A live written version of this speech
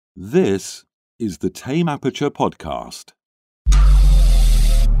This is the Tame Aperture Podcast.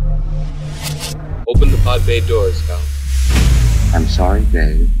 Open the pod bay doors, Cal. I'm sorry,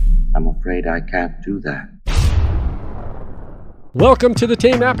 Dave. I'm afraid I can't do that. Welcome to the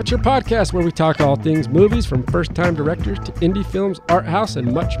Tame Aperture Podcast, where we talk all things movies, from first-time directors to indie films, art house,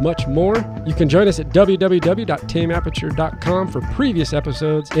 and much, much more. You can join us at www.tameaperture.com for previous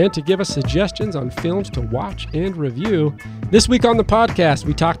episodes and to give us suggestions on films to watch and review. This week on the podcast,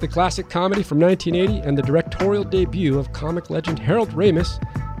 we talk the classic comedy from 1980 and the directorial debut of comic legend Harold Ramis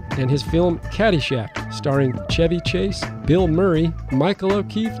and his film Caddyshack, starring Chevy Chase, Bill Murray, Michael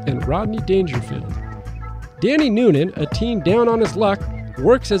O'Keefe, and Rodney Dangerfield. Danny Noonan, a teen down on his luck,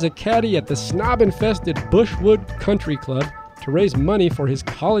 works as a caddy at the snob-infested Bushwood Country Club to raise money for his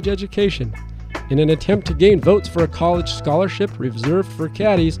college education. In an attempt to gain votes for a college scholarship reserved for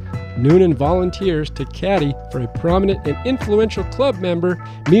caddies, Noonan volunteers to caddy for a prominent and influential club member.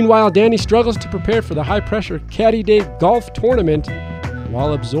 Meanwhile, Danny struggles to prepare for the high-pressure Caddy Day golf tournament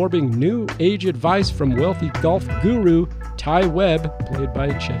while absorbing new age advice from wealthy golf guru Ty Webb, played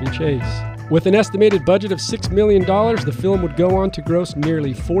by Chevy Chase. With an estimated budget of $6 million, the film would go on to gross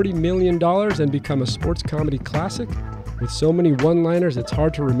nearly $40 million and become a sports comedy classic. With so many one-liners, it's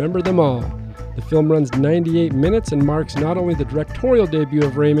hard to remember them all. The film runs 98 minutes and marks not only the directorial debut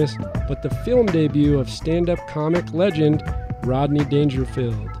of Ramis, but the film debut of stand-up comic legend Rodney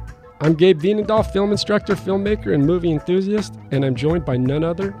Dangerfield. I'm Gabe Vienendahl, film instructor, filmmaker, and movie enthusiast, and I'm joined by none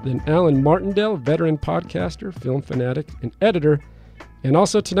other than Alan Martindale, veteran podcaster, film fanatic, and editor. And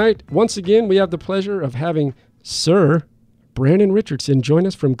also tonight, once again, we have the pleasure of having Sir Brandon Richardson join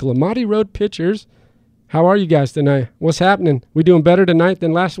us from Glamati Road Pictures. How are you guys tonight? What's happening? We doing better tonight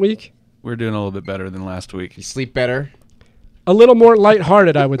than last week? We're doing a little bit better than last week. You sleep better? A little more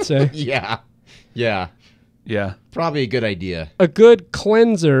lighthearted, I would say. Yeah. Probably a good idea. A good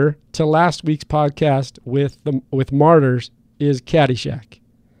cleanser to last week's podcast with Martyrs is Caddyshack.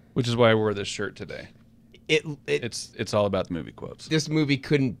 Which is why I wore this shirt today. It's all about the movie quotes. This movie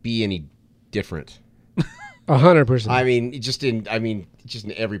couldn't be any different. 100%. I mean, just in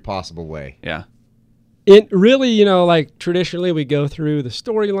every possible way. Yeah. It really, like traditionally we go through the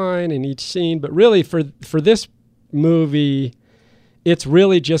storyline in each scene, but really for this movie, it's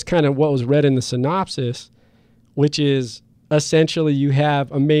really just kind of what was read in the synopsis, which is essentially you have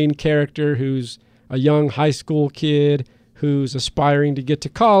a main character who's a young high school kid who's aspiring to get to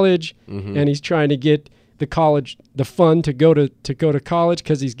college, and he's trying to get the fund to go to college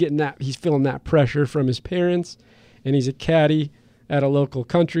because he's feeling that pressure from his parents, and he's a caddy at a local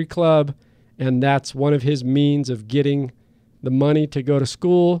country club, and that's one of his means of getting the money to go to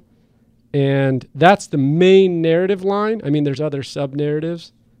school. And that's the main narrative line. I mean, there's other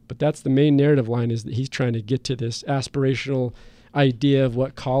sub-narratives, but that's the main narrative line, is that he's trying to get to this aspirational idea of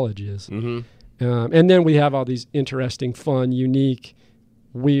what college is. And then we have all these interesting, fun, unique,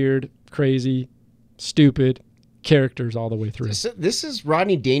 weird, crazy, stupid characters all the way through. This is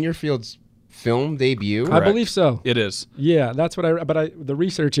Rodney Dangerfield's film debut? Correct. I believe so. It is. Yeah, that's what the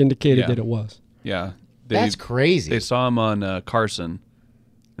research indicated that it was. Yeah. That's crazy. They saw him on Carson,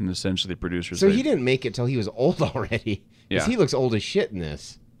 and essentially the producers. So he didn't make it till he was old already. Because he looks old as shit in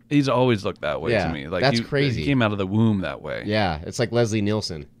this. He's always looked that way to me. Like that's crazy. He came out of the womb that way. Yeah, it's like Leslie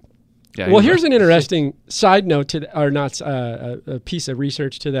Nielsen. Yeah. Well, here's an interesting side note a piece of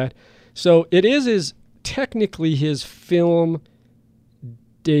research to that. So it is technically his film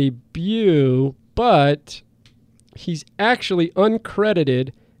debut, but he's actually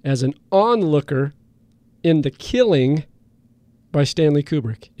uncredited as an onlooker in The Killing by Stanley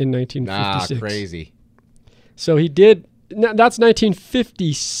Kubrick in 1956. Crazy. So he did. That's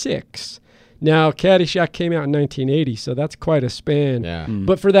 1956. Now, Caddyshack came out in 1980, so that's quite a span. Yeah.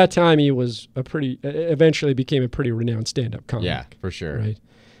 But for that time, he was eventually became a pretty renowned stand-up comic. Yeah, for sure. Right.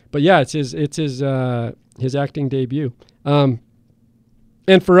 But yeah, it's his acting debut. And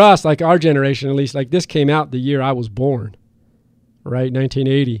for us, like our generation at least, like this came out the year I was born, right?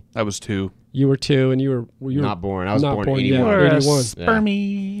 1980. I was 2. You were 2, and you were not born. I was born in 81. Yeah, 81.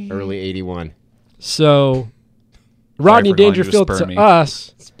 Spermy. Yeah. Early 81. So Rodney Dangerfield to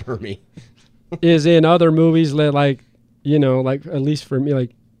us is in other movies that, like at least for me,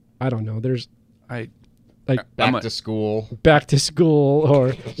 like I don't know. There's Back to School,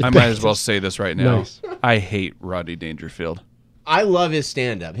 or I might as well say this right now. Nice. I hate Rodney Dangerfield. I love his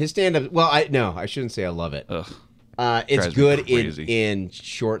stand-up. Well, I shouldn't say I love it. Ugh. It's good in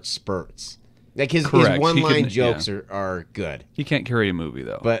short spurts. Like his one-line jokes are good. He can't carry a movie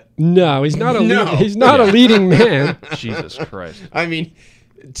though. But no, he's not a leading man. Jesus Christ. I mean,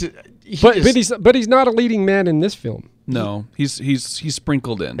 But he's not a leading man in this film. No, he's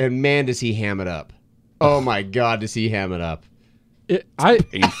sprinkled in. And man, does he ham it up. Oh my God, does he ham it up.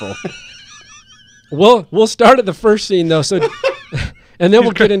 Painful. We'll start at the first scene, though, so... And then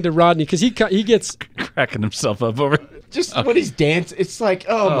we'll get into Rodney, because he gets... Cracking himself up over... Just when he's dancing, it's like,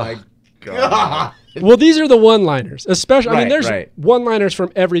 oh my God. Well, these are the one-liners, especially. Right, there's one-liners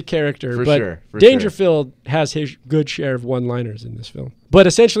from every character, For but sure. Dangerfield has his good share of one-liners in this film. But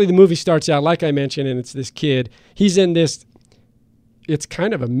essentially, the movie starts out, like I mentioned, and it's this kid. He's in this... It's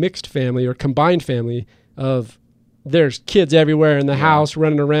kind of a mixed family or combined family of... There's kids everywhere in the house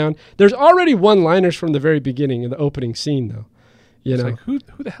running around. There's already one-liners from the very beginning of the opening scene, though. You know, like, who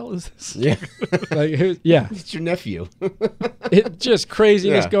the hell is this? Yeah. It's your nephew. It's just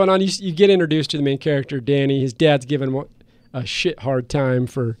craziness going on. You get introduced to the main character, Danny. His dad's giving him a shit hard time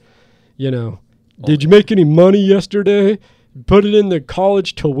for, did you make any money yesterday? Put it in the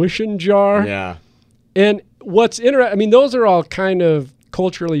college tuition jar. Yeah. And what's interesting, I mean, those are all kind of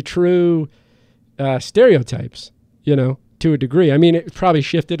culturally true stereotypes, to a degree. I mean, it probably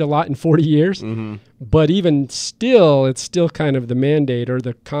shifted a lot in 40 years, but even still, it's still kind of the mandate or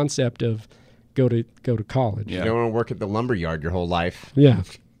the concept of go to college. Yeah. You don't want to work at the lumber yard your whole life. Yeah.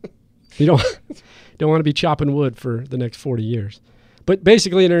 You don't want to be chopping wood for the next 40 years. But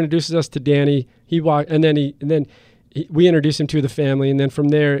basically, it introduces us to Danny. And then we introduce him to the family, and then from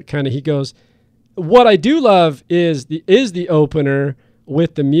there, it kind of he goes. What I do love is the opener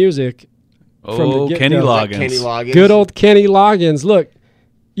with the music. Kenny Loggins. Good old Kenny Loggins. Look,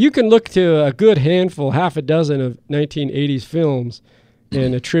 you can look to a good handful, half a dozen of 1980s films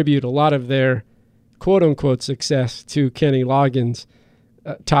and attribute a lot of their quote-unquote success to Kenny Loggins.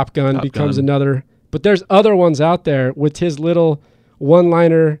 Top Gun becomes another. But there's other ones out there with his little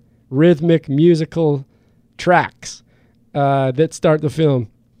one-liner rhythmic musical tracks that start the film.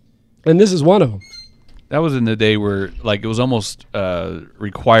 And this is one of them. That was in the day where, it was almost a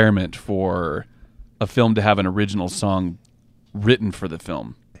requirement for a film to have an original song written for the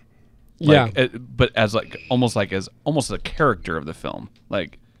film. But as almost a character of the film.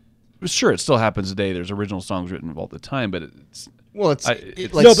 Sure, it still happens today. There's original songs written all the time, but it's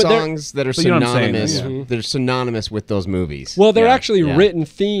songs that are synonymous. They're synonymous with those movies. Well, they're actually written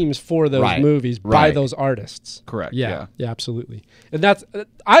themes for those movies by those artists. Correct. Yeah, absolutely. And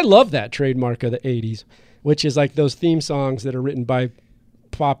I love that trademark of the 80s, which is like those theme songs that are written by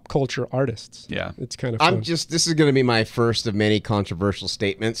pop culture artists. Yeah. It's kind of fun. This is going to be my first of many controversial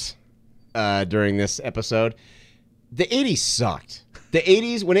statements during this episode. The 80s sucked. The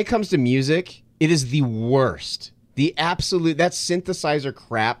 80s, when it comes to music, it is the worst. The absolute, that synthesizer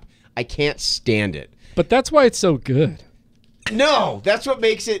crap, I can't stand it. But that's why it's so good. No, that's what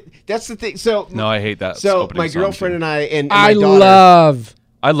makes it, that's the thing. So no, I hate that. So my girlfriend and I, and my daughter.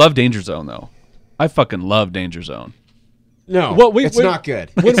 I love Danger Zone, though. I fucking love Danger Zone. No, it's not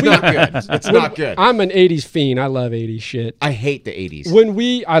good. It's not good. It's not good. I'm an 80s fiend. I love 80s shit. I hate the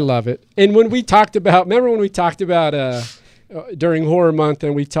 80s. I love it. And when we talked about, remember when we talked about during Horror Month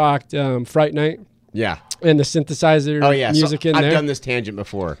and we talked Fright Night? Yeah. And the synthesizer music in there. I've done this tangent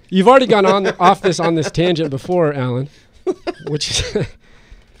before. You've already gone off this tangent before, Alan, which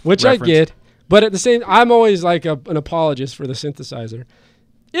I get. But at the same, I'm always like an apologist for the synthesizer.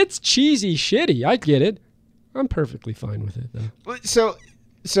 It's cheesy, shitty. I get it. I'm perfectly fine with it, though.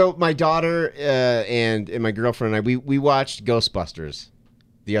 So my daughter and my girlfriend and I, we watched Ghostbusters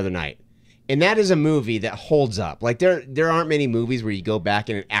the other night. And that is a movie that holds up. Like, there aren't many movies where you go back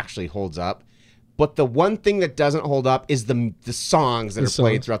and it actually holds up. But the one thing that doesn't hold up is the songs that are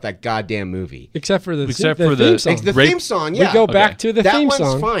played throughout that goddamn movie. Except for the theme song. The theme song, yeah. We go back to the theme song. That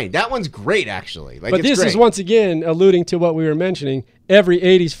one's fine. That one's great, actually. But this is once again alluding to what we were mentioning. Every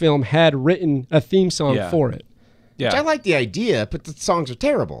 80s film had written a theme song for it. Yeah. Which I like the idea, but the songs are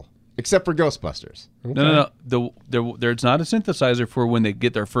terrible. Except for Ghostbusters. Okay. No. There's not a synthesizer for when they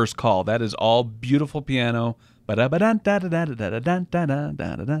get their first call. That is all beautiful piano. I don't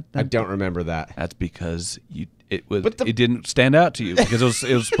remember that. That's because it didn't stand out to you because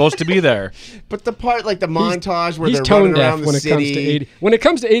it was supposed to be there. But the part like the montage where they're running around the city. When it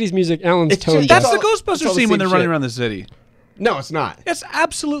comes to 80s music, Alan's tone deaf. That's the Ghostbusters scene when they're running around the city. No, it's not. It's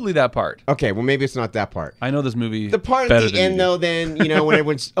absolutely that part. Okay, well maybe it's not that part. I know this movie. The part at the end though, then when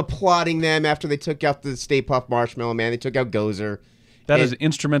everyone's applauding them after they took out the Stay Puft Marshmallow Man, they took out Gozer. That is an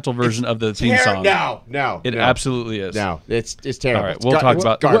instrumental version of the theme song. No. It absolutely is. No, it's terrible. All right, we'll talk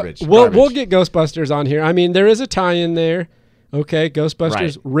about garbage. We'll get Ghostbusters on here. I mean, there is a tie-in there. Okay,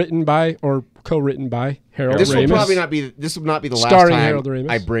 Ghostbusters written by or co-written by Harold Ramis. This will not be the last Starring time Harold Ramis.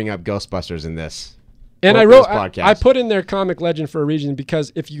 I bring up Ghostbusters in this And for I wrote, this podcast. I put in there comic legend for a reason,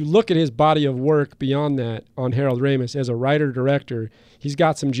 because if you look at his body of work beyond that on Harold Ramis as a writer director, he's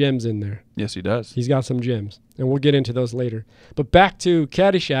got some gems in there. Yes, he does. He's got some gems, and we'll get into those later. But back to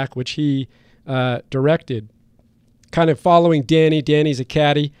Caddyshack, which he directed, kind of following Danny. Danny's a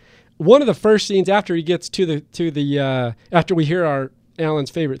caddy. One of the first scenes after he gets to the after we hear Alan's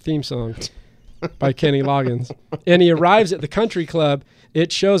favorite theme song by Kenny Loggins, and he arrives at the country club,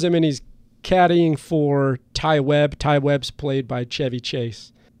 it shows him and he's caddying for Ty Webb. Ty Webb's played by Chevy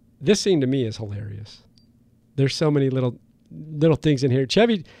Chase. This scene to me is hilarious. There's so many little things in here.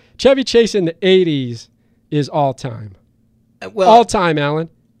 Chevy Chase in the 80s is all time. All time,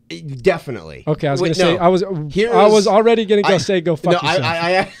 Alan. Definitely. Okay, I was going to say, no. I was already going to go fuck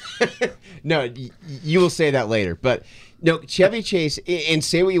yourself. No, you will say that later. But no, Chevy Chase, and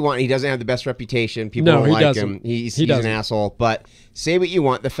say what you want, he doesn't have the best reputation. People don't like him. He's an asshole. But say what you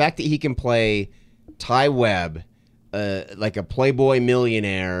want. The fact that he can play Ty Webb, like a playboy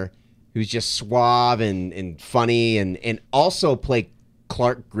millionaire who's just suave and funny, and also play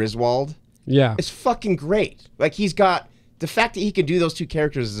Clark Griswold. Yeah. It's fucking great. Like, he's got... The fact that he can do those two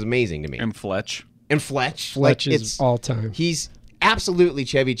characters is amazing to me. And Fletch. Fletch is all time. He's absolutely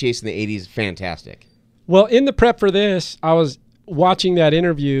Chevy Chase in the 80s. Fantastic. Well, in the prep for this, I was watching that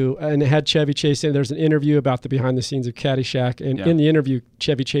interview, and it had Chevy Chase in. There's an interview about the behind the scenes of Caddyshack, and in the interview,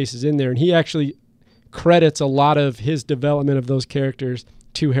 Chevy Chase is in there, and he actually credits a lot of his development of those characters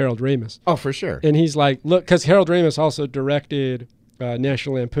to Harold Ramis. Oh, for sure. And he's like, look, because Harold Ramis also directed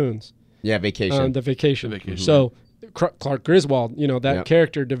National Lampoon's. Yeah, Vacation. The Vacation. So Clark Griswold, that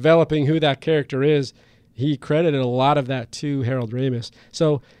character, developing who that character is, he credited a lot of that to Harold Ramis.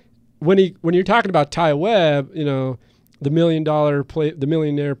 So when you're talking about Ty Webb, the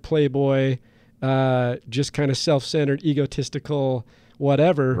millionaire playboy, just kind of self-centered, egotistical,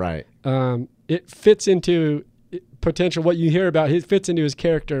 whatever. Right. It fits into potential what you hear about. It fits into his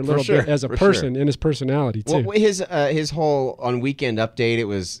character a little bit as a person and his personality too. Well, his whole on Weekend Update. It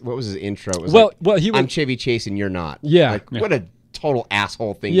was, what was his intro? It was I'm Chevy Chase and you're not. Yeah. What a total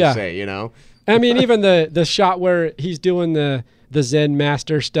asshole thing to say. I mean, even the shot where he's doing the Zen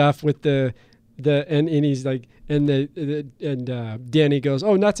master stuff with and he's like, and Danny goes,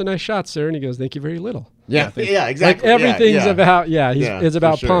 "Oh, that's a nice shot, sir," and he goes, "Thank you very little." Yeah, exactly. Like everything's about it's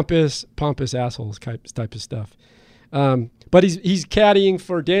about sure. pompous assholes type of stuff. But Danny's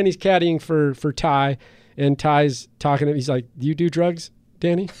caddying for Ty, and Ty's talking to him. He's like, "Do you do drugs,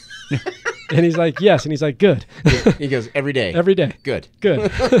 Danny?" And he's like, "Yes," and he's like, "Good." He goes, "Every day." Every day. Good.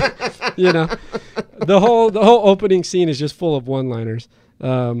 The whole opening scene is just full of one-liners.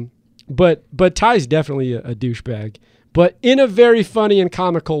 But Ty's definitely a douchebag, but in a very funny and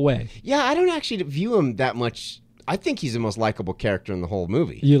comical way. Yeah, I don't actually view him that much. I think he's the most likable character in the whole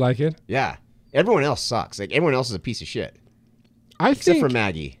movie. You like it? Yeah. Everyone else sucks. Like, everyone else is a piece of shit. Except for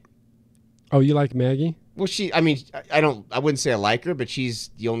Maggie. Oh, you like Maggie? Well, I wouldn't say I like her, but she's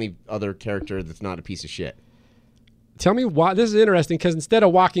the only other character that's not a piece of shit. Tell me why. This is interesting, because instead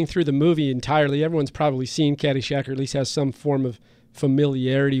of walking through the movie entirely, everyone's probably seen Caddyshack, or at least has some form of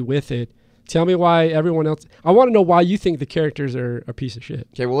familiarity with it. Tell me why everyone else... I want to know why you think the characters are a piece of shit.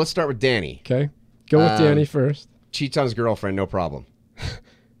 Okay, well, let's start with Danny. Okay. Go with Danny first. Cheats on his girlfriend, no problem.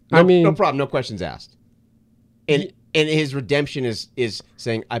 No problem, no questions asked. And his redemption is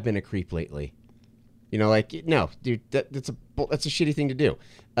saying, "I've been a creep lately." No, dude, that's a shitty thing to do.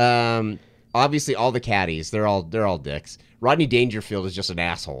 Obviously, all the caddies, they're all dicks. Rodney Dangerfield is just an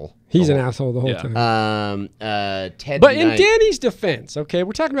asshole. He's an asshole the whole time. Ted But Knight, in Danny's defense, okay,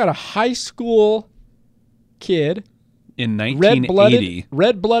 we're talking about a high school kid, in 1980,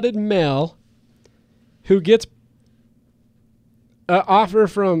 red-blooded male, who gets an offer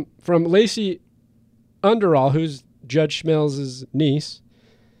from Lacey Underall, who's Judge Schmelz's niece,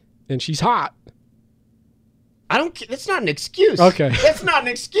 and she's hot. That's not an excuse. Okay. That's not an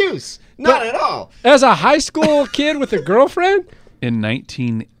excuse. Not at all. As a high school kid with a girlfriend? in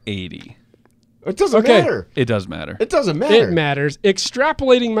 1980. It doesn't matter. It does matter. It doesn't matter. It matters.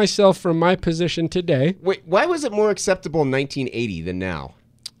 Extrapolating myself from my position today. Wait, why was it more acceptable in 1980 than now?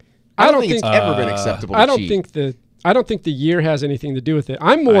 I don't think it's ever been acceptable to I don't cheat. think the year has anything to do with it.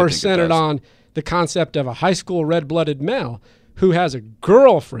 I'm more centered on the concept of a high school red-blooded male who has a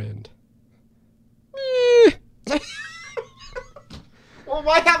girlfriend. Well,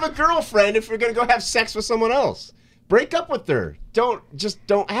 why have a girlfriend if you're going to go have sex with someone else? Break up with her. Don't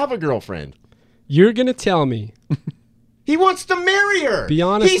have a girlfriend. You're going to tell me. He wants to marry her. Be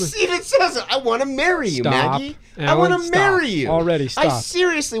honest. He even says it. I want to marry you, Stop. Maggie. Alan, I want to stop. marry you. Already, stop. I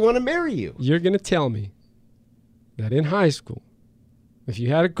seriously want to marry you. You're going to tell me that in high school, if you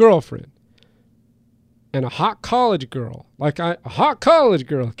had a girlfriend, and a hot college girl, a hot college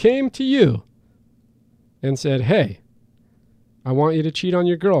girl came to you and said, hey, I want you to cheat on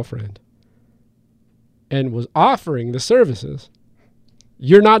your girlfriend, and was offering the services,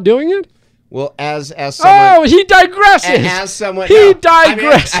 you're not doing it? Well, as someone... Oh, he digresses! As someone... He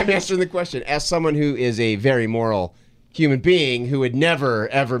digresses! I'm answering the question. As someone who is a very moral human being who would never,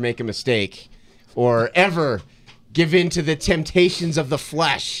 ever make a mistake or ever give in to the temptations of the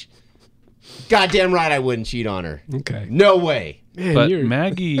flesh, goddamn right I wouldn't cheat on her. Okay. No way. Man, but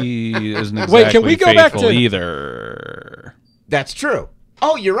Maggie isn't exactly Wait, can we go back to either? That's true.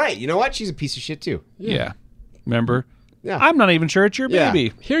 Oh, you're right. You know what? She's a piece of shit too. Yeah. Remember? Yeah. I'm not even sure it's your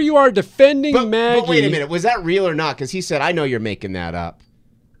baby. Here you are defending Maggie. But wait a minute. Was that real or not? Because he said, I know you're making that up.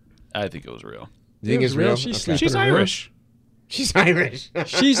 I think it was real. You think it's real? She's Irish. She's Irish.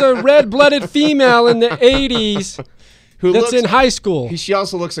 She's a red-blooded female in the 80s that's in high school. She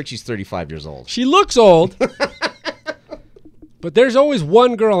also looks like she's 35 years old. She looks old. But there's always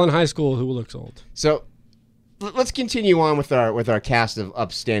one girl in high school who looks old. So let's continue on with our cast of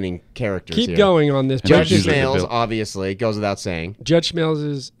upstanding characters. Keep going on this. Judge Smails, obviously, goes without saying. Judge Smails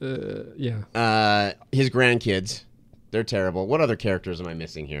is, his grandkids, they're terrible. What other characters am I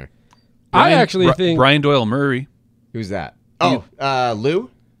missing here? I actually think Brian Doyle Murray. Who's that? Oh, Lou?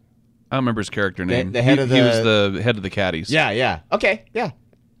 I don't remember his character name. The head of the... He was the head of the caddies. Yeah. Okay, yeah.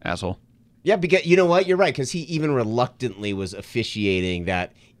 Asshole. Yeah, because you know what? You're right, because he even reluctantly was officiating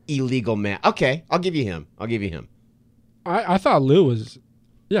that illegal match. Okay, I'll give you him. I thought Lou was...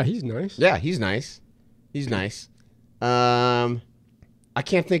 Yeah, he's nice. Yeah, he's nice. I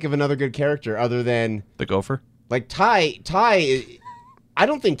can't think of another good character other than... The gopher? Like Ty... I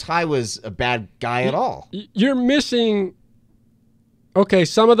don't think Ty was a bad guy at all. You're missing... Okay,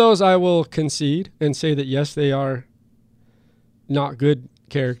 some of those I will concede and say that, yes, they are not good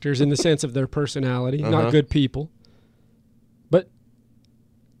characters in the sense of their personality, not good people. But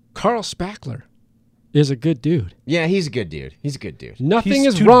Carl Spackler is a good dude. Yeah, he's a good dude. Nothing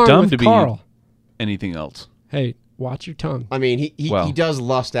He's is too wrong dumb with to be Carl. Anything else. Hey, watch your tongue. I mean, he does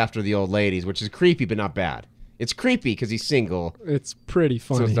lust after the old ladies, which is creepy, but not bad. It's creepy because he's single. It's pretty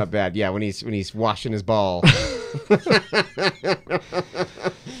funny. So it's not bad. Yeah, when he's washing his ball.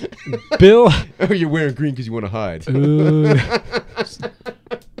 Bill. Oh, you're wearing green because you want to hide.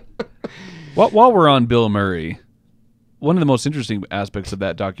 While we're on Bill Murray, one of the most interesting aspects of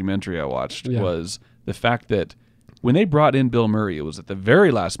that documentary I watched was the fact that when they brought in Bill Murray, it was at the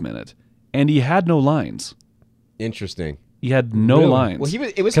very last minute, and he had no lines. Interesting. He had no lines. Well,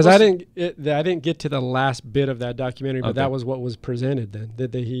 it was because I didn't get to the last bit of that documentary, but that was what was presented. Then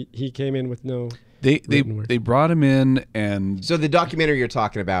that he came in with no. They brought him in, and so the documentary you're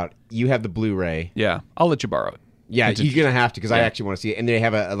talking about, you have the Blu-ray. Yeah, I'll let you borrow it. Yeah, you're gonna have to because I actually want to see it, and they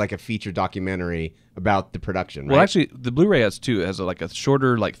have a feature documentary about the production. Right? Well, actually, the Blu-ray has two. It has a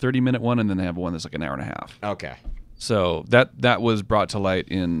shorter 30-minute one, and then they have one that's like an hour and a half. Okay. So that was brought to light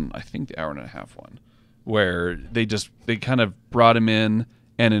in, I think, the hour and a half one, where they kind of brought him in,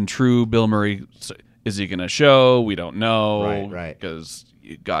 and in true Bill Murray, is he going to show? We don't know. Right. Because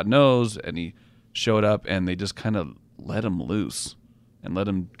God knows, and he showed up, and they just kind of let him loose and let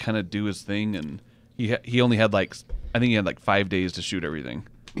him kind of do his thing, and he only had I think he had 5 days to shoot everything,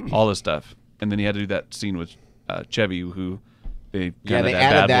 all this stuff, and then he had to do that scene with Chevy, who they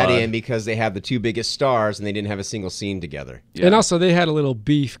added that in because they have the two biggest stars and they didn't have a single scene together. Yeah. And also they had a little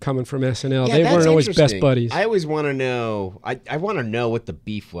beef coming from SNL. They weren't always best buddies. I always want to know. I want to know what the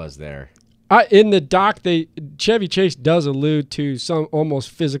beef was there. In the doc, Chevy Chase does allude to some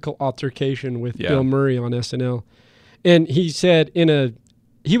almost physical altercation with Bill Murray on SNL, and he said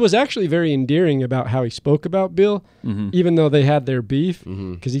he was actually very endearing about how he spoke about Bill, even though they had their beef,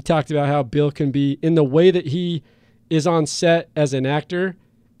 because he talked about how Bill can be, in the way that he is on set as an actor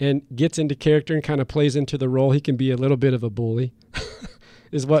and gets into character and kind of plays into the role, he can be a little bit of a bully.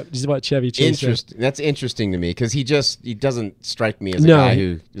 is what Chevy Chase said. That's interesting to me because he doesn't strike me as a guy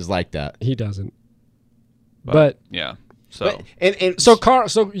who is like that. He doesn't. But yeah. So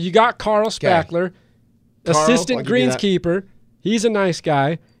so you got Carl Spackler, assistant greenskeeper. He's a nice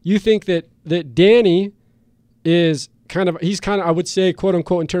guy. You think that Danny is he's I would say, quote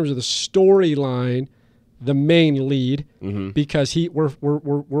unquote, in terms of the storyline, the main lead, because we're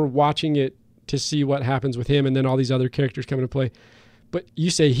watching it to see what happens with him, and then all these other characters come into play. But you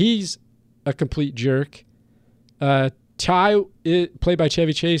say he's a complete jerk. Ty, played by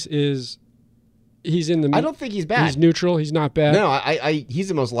Chevy Chase, he's in the. I don't think he's bad. He's neutral. He's not bad. No, he's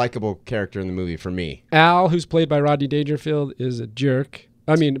the most likable character in the movie for me. Al, who's played by Rodney Dangerfield, is a jerk.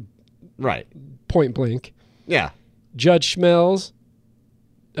 I mean, right. Point blank. Yeah. Judge Smails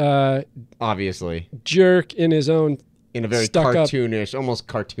obviously jerk in his own in a very stuck-up- cartoonish, almost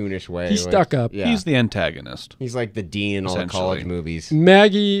cartoonish way. He's like- stuck up. Yeah. He's the antagonist. He's like the dean in all the college Essentially. movies.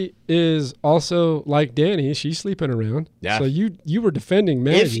 Maggie is also like Danny. She's sleeping around. Yeah. So you were defending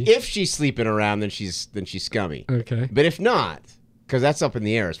Maggie. If she's sleeping around, then she's scummy. Okay. But if not, because that's up in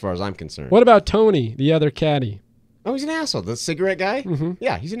the air as far as I'm concerned. What about Tony, the other caddy? Oh, he's an asshole. The cigarette guy? Mhm.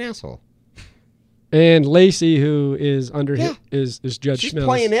 Yeah, he's an asshole. And Lacey, who is under Yeah. is Judge She's Schmelz.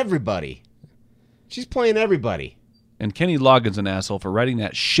 playing everybody. She's playing everybody. And Kenny Loggins an asshole for writing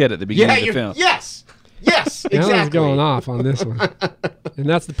that shit at the beginning of the film. Yes. Yes, Alan's exactly. going off on this one. And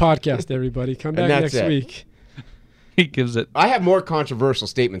that's the podcast, everybody. Come back And next that's it. week. He gives it. I have more controversial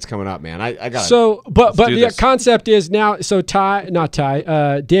statements coming up, man. I got So, but do the this. concept is now. So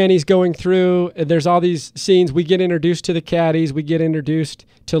Danny's going through. There's all these scenes. We get introduced to the caddies. We get introduced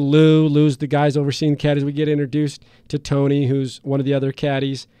to Lou. Lou's the guys overseeing the caddies. We get introduced to Tony, who's one of the other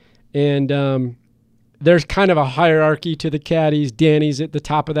caddies, and there's kind of a hierarchy to the caddies. Danny's at the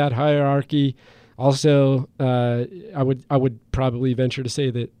top of that hierarchy. Also, I would probably venture to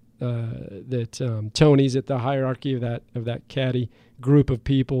say that Tony's at the hierarchy of that caddy group of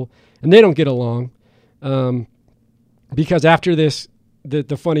people, and they don't get along because after this,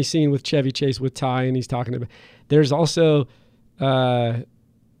 the funny scene with Chevy Chase with Ty, and he's talking about. There's also a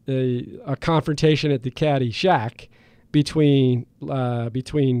confrontation at the caddy shack between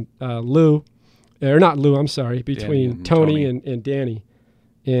Lou. Or not Lou, I'm sorry, between and Tony, Tony. And Danny.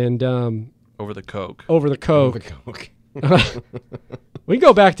 And Over the Coke. over the Coke. Coke. We can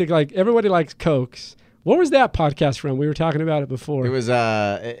go back to like everybody likes Cokes. What was that podcast from? We were talking about it before. It was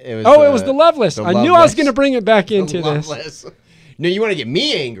it was the Love List. the I Love knew I was List. going to bring it back into this. Loveless. No, you want to get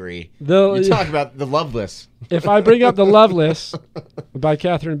me angry. The- You talk about the Loveless. If I bring up the Love List by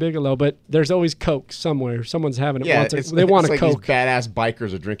Catherine Bigelow, but there's always Coke somewhere. Someone's having it. Yeah, They want a like Coke. These badass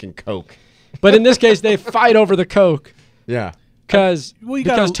bikers are drinking Coke. But in this case, they fight over the Coke Yeah. because Well, you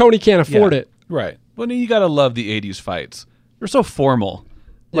gotta- Tony can't afford Yeah, it. Right. Well, you got to love the 80s fights. They're so formal.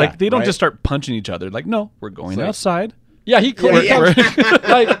 Like, Yeah, they don't right. just start punching each other. Like, no, we're going like- outside. Yeah, he Yeah, comes,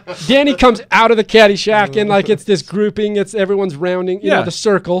 like Danny comes out of the caddy shack and like it's this grouping. It's everyone's rounding, you know, Yeah. the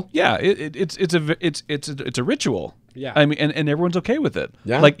circle. Yeah, it's a ritual. Yeah. I mean, and everyone's okay with it.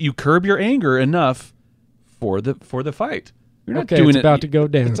 Yeah. Like, you curb your anger enough for the fight. You're not Okay, doing it's it. about to go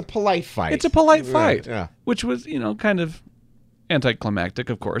down. It's a polite fight. It's a polite fight. Yeah. Which was, kind of anticlimactic,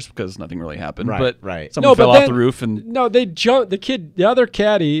 of course, because nothing really happened. Right, But right. someone fell off the roof and No, they jump. The other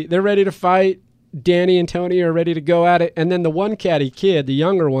caddy, they're ready to fight. Danny and Tony are ready to go at it, and then the one caddy kid, the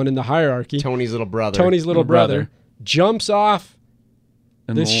younger one in the hierarchy, Tony's little brother. Tony's little brother, jumps off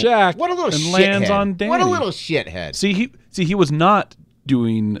and the shack. What a little and shithead. lands on Danny. What a little shithead. See, he was not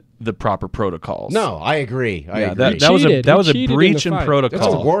doing the proper protocols. No, I agree. I Yeah, agree. that was cheated. that was He a cheated in breach the in fight. protocol.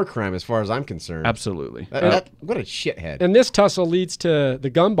 That's a war crime as far as I'm concerned. Absolutely. What a shithead. And this tussle leads to the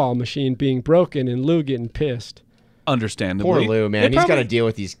gumball machine being broken and Lou getting pissed. Understandably. Poor Lou, man. They He's got to probably- deal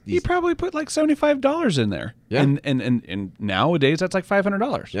with these. He probably put like $75 in there. Yeah. And nowadays that's like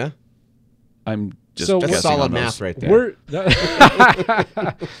 $500. Yeah. I'm just So That's guessing solid on those. math right there.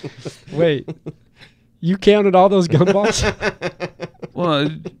 Wait, you counted all those gumballs? Well,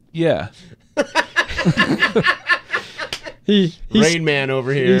 yeah. He's Rain Man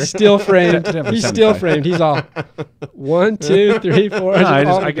over here. He's still framed. Definitely He's still 75. framed. He's all 1, 2, 3, 4. No,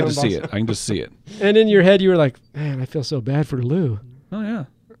 all the I can just see gumballs. it. I can just see it. And in your head, you were like, "Man, I feel so bad for Lou." Oh yeah.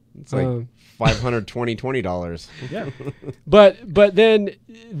 It's like Um, $520. Yeah. But then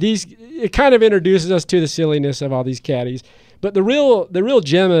it kind of introduces us to the silliness of all these caddies. But the real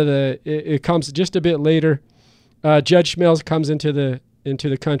gem of it comes just a bit later. Judge Schmelz comes into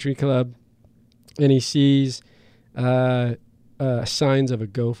the country club, and he sees signs of a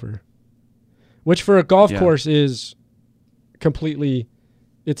gopher, which for a golf course is completely,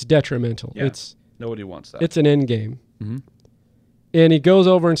 it's detrimental. Yeah. It's Nobody wants that. it's an end game. Mhm. And he goes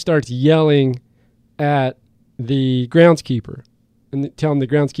over and starts yelling at the groundskeeper and telling the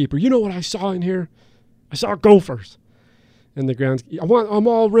groundskeeper, "You know what I saw in here? I saw gophers." And the I want them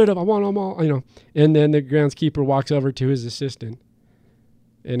all. And then the groundskeeper walks over to his assistant,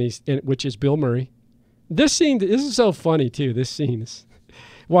 which is Bill Murray. This is so funny too. This scene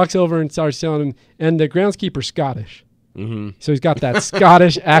walks over and starts telling him, and the groundskeeper's Scottish. Mm-hmm. So he's got that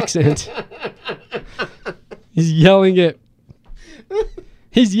Scottish accent. He's yelling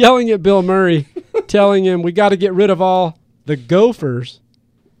at Bill Murray, telling him, "We got to get rid of all the gophers."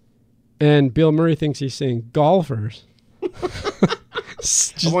 And Bill Murray thinks he's saying golfers.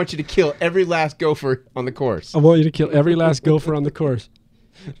 I want you to kill every last gopher on the course. I want you to kill every last gopher on the course.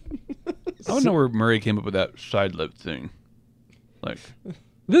 I don't know where Murray came up with that side lip thing. Like,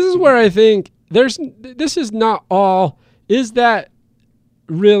 This is where I think this is not all. Is that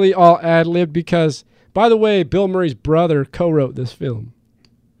really all ad-libbed? Because, by the way, Bill Murray's brother co-wrote this film.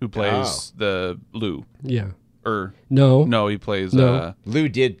 Who plays the Lou? Yeah. No, he plays. No. Lou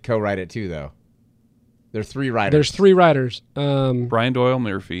did co-write it too, though. There are 3 writers. There's 3 writers. Brian Doyle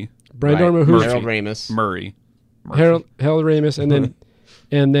Murphy. Brian Doyle Murphy. Harold Ramis. Murray. Harold Ramis,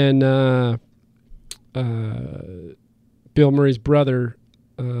 and then Bill Murray's brother.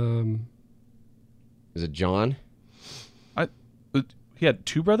 Is it John? He had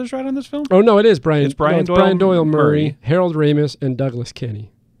 2 brothers right on this film? Oh no, it is Brian. It's Brian Doyle, Brian Doyle Murray, Murray, Harold Ramis, and Douglas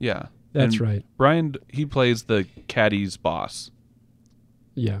Kenny. Yeah. That's and right. Brian, he plays the caddy's boss.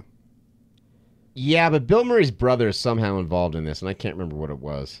 Yeah. Yeah, but Bill Murray's brother is somehow involved in this, and I can't remember what it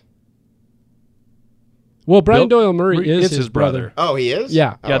was. Well, Brian Doyle Murray is his his brother. Oh, he is?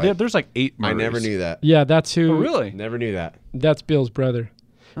 Yeah. Oh, Yeah, there's like 8 I Murrays. never knew that. Yeah, that's who. Oh, really? Never knew that. That's Bill's brother.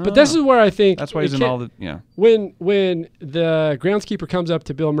 But this is where I think That's why he's in all the... Yeah. When the groundskeeper comes up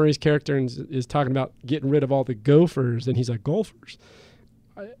to Bill Murray's character and is talking about getting rid of all the gophers, and he's like, "Gophers."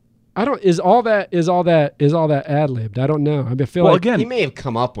 I don't. Is all that ad-libbed? I don't know. I feel Well, like again... He may have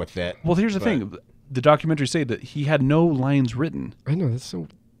come up with it. Well, here's the thing. The documentary say that he had no lines written. I know that's so.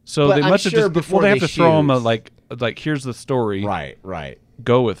 So But they I'm must have sure just... before Well, they have they to throw him a, shoot- like, here's the story. Right.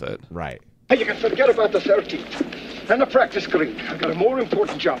 Go with it. Hey, you can forget about the 13th and the practice green. I've got a more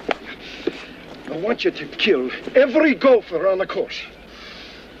important job for you. I want you to kill every gopher on the course.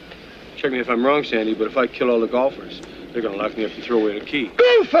 Check me if I'm wrong, Sandy, but if I kill all the golfers, they're gonna lock me up and throw away the key.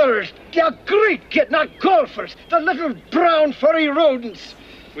 Gophers! Yeah, great kid, not golfers. The little brown furry rodents.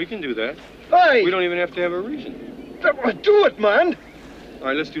 We can do that. Aye. We don't even have to have a reason. Do it, man. All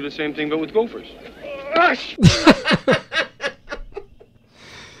right, let's do the same thing, but with gophers. Ash.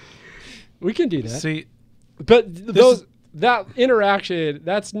 We can do that. See, But that interaction,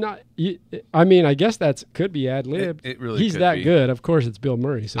 that's not. I mean, I guess that could be ad-libbed. It really He's could that be. good. Of course, it's Bill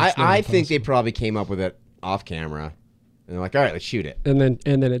Murray. So it's not I think they impossible. probably came up with it off camera. And they're like, all right, let's shoot it. And then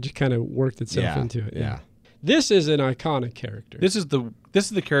it just kind of worked itself into it. Yeah. This is an iconic character. this is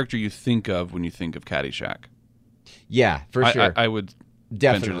the character you think of when you think of Caddyshack. Yeah, for sure. I would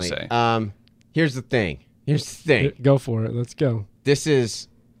Definitely. venture to say. Here's the thing. Go for it. Let's go. This is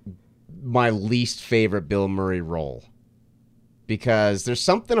my least favorite Bill Murray role. Because there's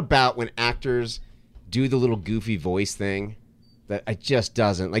something about when actors do the little goofy voice thing that it just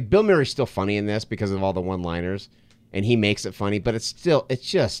doesn't. Like, Bill Murray's still funny in this because of all the one-liners, and he makes it funny, but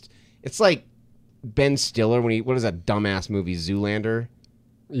it's like Ben Stiller when what is that dumbass movie, Zoolander?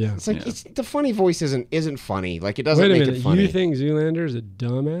 Yeah. It's like, the funny voice isn't funny. Like, it doesn't Wait a make minute. it funny. You think Zoolander is a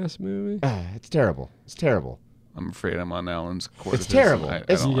dumbass movie? It's terrible. It's terrible. I'm afraid I'm on Alan's court. It's of his, terrible. and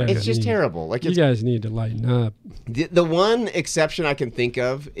I It's, don't like it's it. just terrible. Like, You it's, guys need to lighten up. the one exception I can think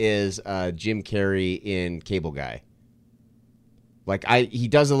of is Jim Carrey in Cable Guy. Like, he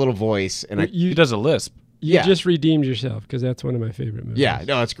does a little voice, and He does a lisp. You Yeah. just redeemed yourself because that's one of my favorite movies. yeah,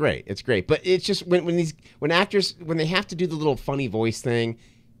 no, it's great. It's great. But it's just when actors they have to do the little funny voice thing,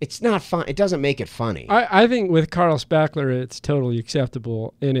 it's not fun. It doesn't make it funny. I think with Carl Spackler, it's totally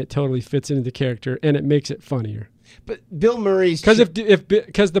acceptable and it totally fits into the character and it makes it funnier. But Bill Murray's Because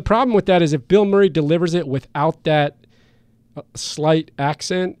because the problem with that is if Bill Murray delivers it without that slight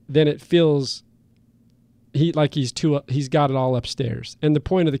accent, then it feels he's got it all upstairs. And the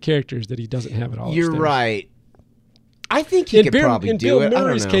point of the character is that he doesn't have it all. You're upstairs. right. I think he could probably in do Bill it. I don't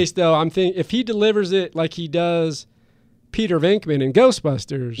Murray's know. case, though, I'm thinking if he delivers it like he does Peter Venkman in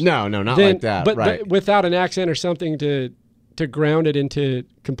Ghostbusters, No, not then, like that. but, right. but without an accent or something to ground it into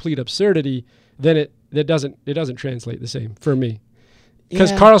complete absurdity, then it doesn't translate the same for me.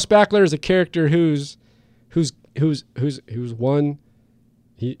 Because Yeah. Carl Spackler is a character who's one.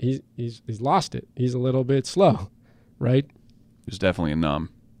 He's lost it. He's a little bit slow, right? He was definitely a numb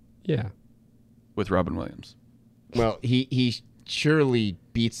Yeah. with Robin Williams. Well, he surely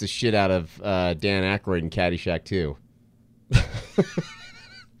beats the shit out of Dan Aykroyd in Caddyshack too.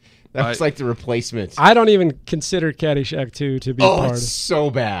 That was like the replacement. I don't even consider Caddyshack 2 to be part it's of. so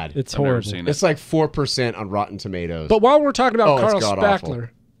bad. It's I've never horrible. seen it. It's like 4% on Rotten Tomatoes. But while we're talking about Oh, it's Carl god-awful.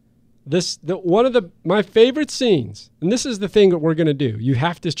 Spackler, one of my favorite scenes, and this is the thing that we're going to do. You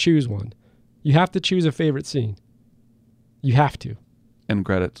have to choose one. You have to choose a favorite scene. You have to. End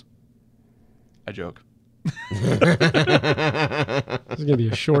credits. I joke. This is going to be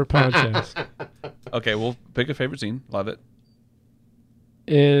a short podcast. Okay, we'll pick a favorite scene. Love it.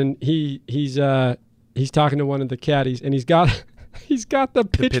 And he's talking to one of the caddies, and he's got the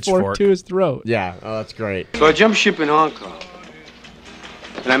pitchfork pitchfork. to his throat. Yeah, oh, that's great. So I jump ship in Hong Kong,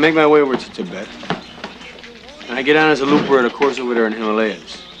 and I make my way over to Tibet. I get on as a looper at a course over there in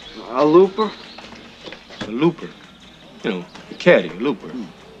Himalayas. A looper? A looper. You know, a caddy, a looper.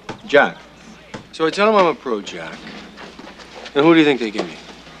 Jack. So I tell him I'm a pro Jack. And who do you think they give me?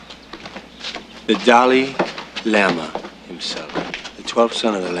 The Dalai Lama himself. The 12th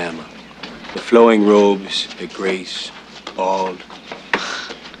son of the Lama. The flowing robes, the grace, bald.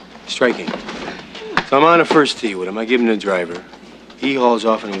 Striking. So I'm on a first tee with him. I give him the driver. He hauls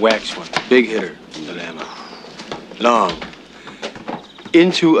off and whacks one. Big hitter, the Lama. Long.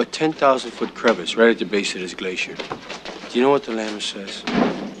 Into a 10,000-foot crevice right at the base of this glacier. Do you know what the Lama says?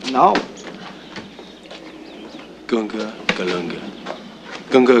 No. Gunga Galunga.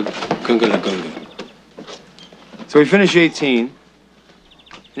 Gunga Gunga La Gunga. So we finish 18, and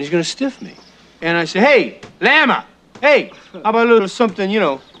he's gonna stiff me. And I say, hey, Lama, hey, how about a little something, you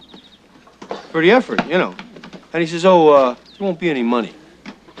know, for the effort, you know. And he says, there won't be any money.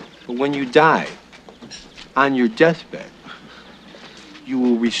 But when you die, on your deathbed, you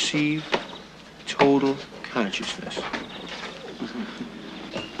will receive total consciousness.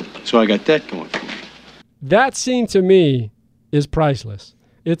 So I got that going for me. That scene to me is priceless.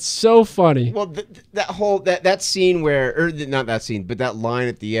 It's so funny. Well, that scene where, or not that scene, but that line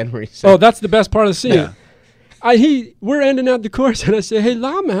at the end where he said, "Oh, that's the best part of the scene." Yeah. We're ending out the course, and I say, "Hey,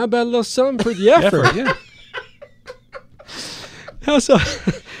 Lama, how about a little something for the effort?" Yeah. How so?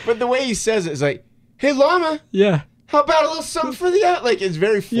 But the way he says it is like, "Hey, Lama, Yeah. how about a little something for the effort?" Like, it's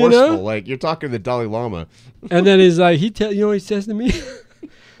very forceful. You know? Like you're talking to the Dalai Lama. And then he's like, you know what he says to me?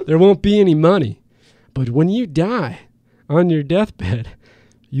 There won't be any money, but when you die on your deathbed,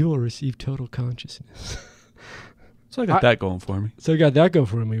 you will receive total consciousness. So I got that going for me. So I got that go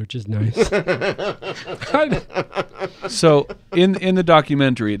for me, which is nice. So in the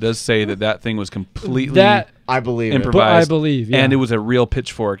documentary, it does say that thing was completely I believe improvised. I believe, yeah. And it was a real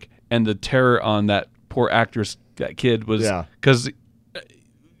pitchfork. And the terror on that poor actress, that kid, was because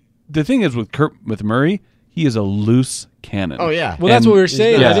the thing is with Murray, he is a loose cannon. Oh yeah. Well, that's what we were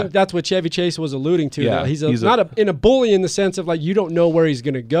saying. Yeah. I think that's what Chevy Chase was alluding to. Yeah. That he's not in a bully in the sense of like you don't know where he's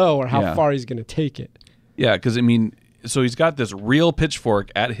going to go or how far he's going to take it. Yeah, because I mean, so he's got this real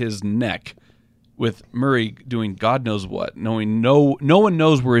pitchfork at his neck, with Murray doing God knows what, knowing no one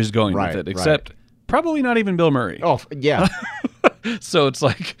knows where he's going with it, except probably not even Bill Murray. Oh yeah. So it's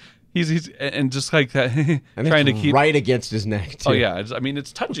like he's and just like that, and trying to keep right against his neck too. Oh yeah,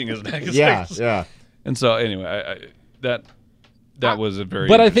 it's touching his neck. It's yeah. And so anyway, that was a very.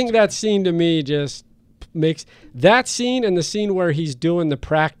 But I think that scene to me just makes that scene and the scene where he's doing the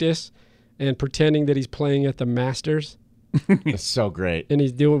practice and pretending that he's playing at the Masters. It's so great. And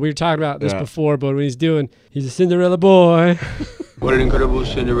we were talking about this before, but when he's a Cinderella boy. What an incredible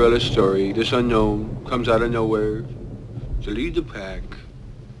Cinderella story. This unknown comes out of nowhere to lead the pack.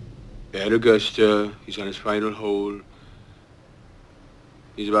 At Augusta, he's on his final hole.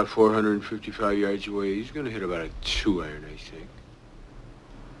 He's about 455 yards away. He's going to hit about a 2-iron, I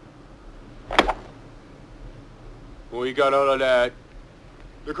think. Well, he got all of that.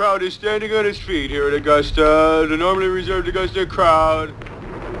 The crowd is standing on its feet here at Augusta. The normally reserved Augusta crowd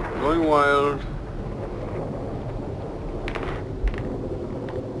going wild.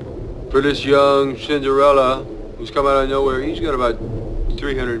 For this young Cinderella who's come out of nowhere, he's got about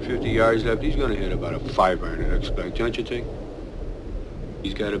 350 yards left. He's going to hit about a 5-iron, I expect, don't you think?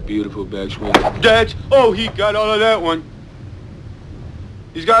 He's got a beautiful backswing. He got all of that one.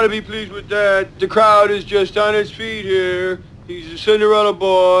 He's got to be pleased with that. The crowd is just on its feet here. He's a Cinderella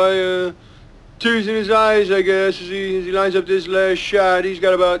boy. Tears in his eyes, I guess, as he lines up this last shot. He's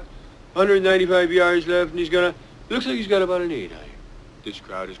got about 195 yards left, and looks like he's got about an 8-iron. This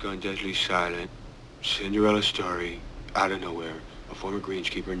crowd has gone deadly silent. Cinderella story, out of nowhere. A former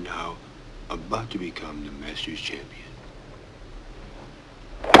greenskeeper now about to become the Masters champion.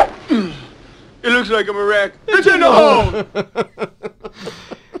 It looks like I'm a wreck. It's in the hole!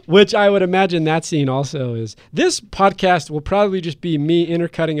 Which I would imagine that scene also is. This podcast will probably just be me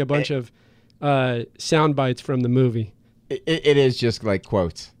intercutting a bunch of sound bites from the movie. It is just like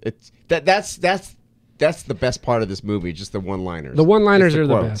quotes. That's the best part of this movie, just the one-liners. The one-liners are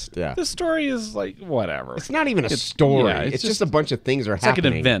the quotes. best. Yeah. the story is like whatever. It's not even a story. yeah, it's just a bunch of things are It's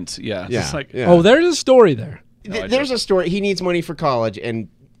happening. like an event. Yeah. It's Yeah. just like, Yeah. Oh, there's a story there. There's a story. He needs money for college, and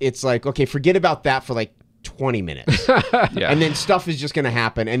it's like, okay, forget about that for like 20 minutes. yeah. And then stuff is just going to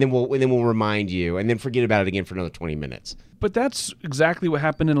happen, and then we'll remind you, and then forget about it again for another 20 minutes. But that's exactly what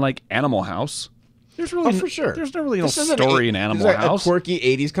happened in like Animal House. There's really For sure. There's not really no This is story in Animal this is House. a quirky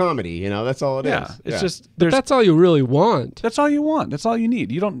 80s comedy, that's all it is. yeah, it's just But that's all you really want. that's all you want. That's all you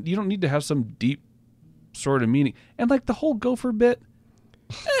need. You don't need to have some deep sort of meaning. And like the whole gopher bit,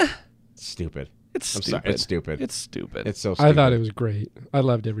 stupid. It's I'm stupid. sorry, it's stupid. It's stupid. It's so stupid. I thought it was great. I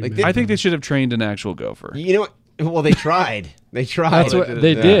loved every minute. I think they should have trained an actual gopher. You know what? Well, they tried. They tried. That's what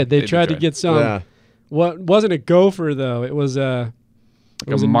they Yeah, did. They they tried did to get some. Yeah. What wasn't a gopher though? It was a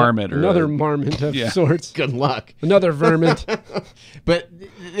marmot or another a- marmot of Yeah. sorts. Good luck. Another vermint. But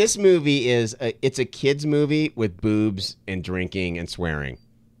this movie is it's a kids movie with boobs and drinking and swearing.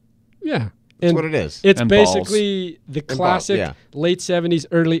 Yeah. That's And what it is. it's And balls. basically the balls, classic yeah. late 70s,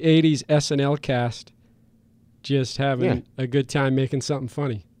 early 80s SNL cast just having Yeah. a good time making something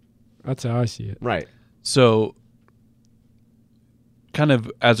funny. That's how I see it. Right. So, kind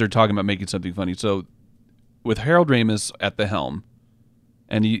of as they're talking about making something funny, so with Harold Ramis at the helm,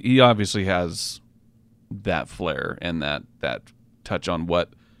 and he obviously has that flair and that touch on what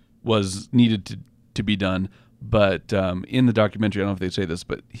was needed to be done. But in the documentary, I don't know if they say this,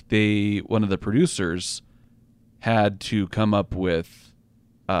 but one of the producers had to come up with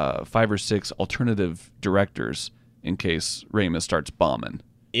 5 or 6 alternative directors in case Ramis starts bombing.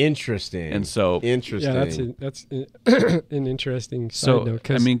 Interesting. And so- interesting. Yeah, that's an interesting side So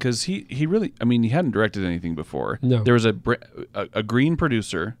note. I mean, because he really, I mean, he hadn't directed anything before. No. There was a green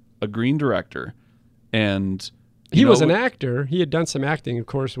producer, a green director, and he you was know, an actor. He had done some acting, of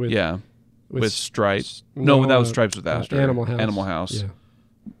course, with with Stripes. no, that was Stripes with Astor. Animal House. Animal House. Yeah.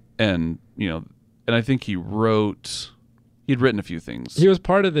 And and I think he'd written a few things. He was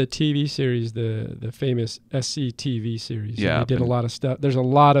part of the TV series, the famous SCTV series. Yeah, And he did a and- lot of stuff. There's a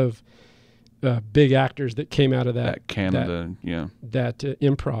lot of big actors that came out of that Canada, that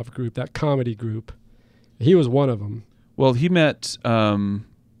improv group, that comedy group. He was one of them. Well, he met Harold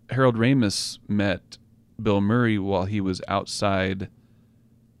Ramis met Bill Murray while he was outside.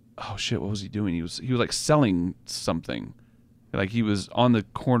 Oh shit! What was he doing? He was like selling something, like he was on the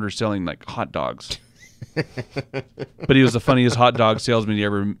corner selling like hot dogs. But he was the funniest hot dog salesman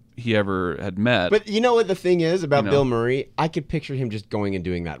he ever had met. But you know what the thing is about You know. Bill Murray? I could picture him just going and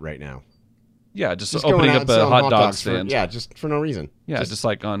doing that right now. yeah, just Just going opening out up and a selling hot dog dogs stand. just for no reason. Yeah, just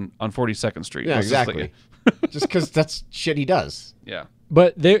like on 42nd Street. Yeah, It's just like exactly. Just because that's shit he does. yeah.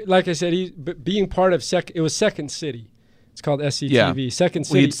 But they, like I said, but being part of it was Second City. It's called SCTV. Yeah. Second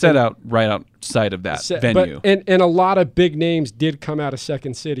City. Well, he'd set out right outside of that venue. But, and a lot of big names did come out of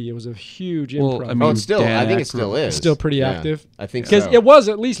Second City. It was a huge Well, improv. I mean, Oh, it's still. Dan I think it Aykroyd- still is. It's still pretty Yeah, active. I think Because so. it was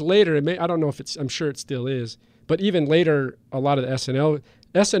at least later. I don't know if it's. I'm sure it still is. But even later, a lot of the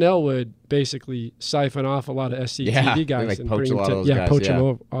SNL would basically siphon off a lot of SCTV Yeah, they, guys like, and poach bring a them lot to of those guys, poach yeah.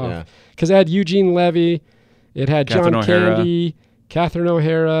 them Yeah. off. Because it had Eugene Levy, it had Catherine John O'Hara. Candy, Catherine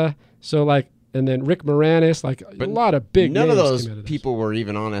O'Hara. So like, and then Rick Moranis. Like a lot of big. None of names those came out of this. people were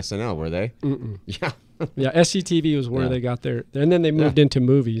even on SNL, were they? Mm-mm. Yeah. Yeah, SCTV was where Yeah. they got their, and then they moved into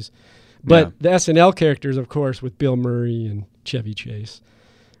movies. But Yeah. the SNL characters, of course, with Bill Murray and Chevy Chase.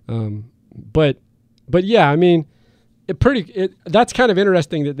 But yeah, I mean, that's kind of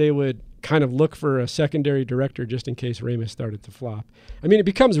interesting that they would kind of look for a secondary director just in case Ramis started to flop. I mean, it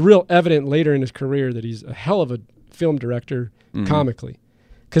becomes real evident later in his career that he's a hell of a film director comically.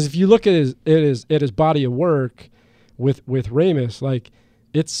 Because if you look at his body of work with Ramis, like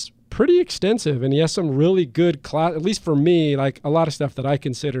it's pretty extensive, and he has some really good at least for me, like a lot of stuff that I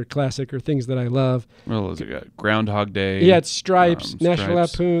consider classic or things that I love. Well, is it Groundhog Day? He had Stripes, National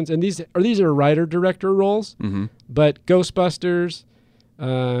Stripes. Lampoons, and these are writer director roles. Mm-hmm. But Ghostbusters,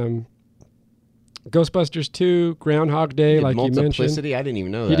 Ghostbusters 2, Groundhog Day, like you mentioned. Multiplicity. I didn't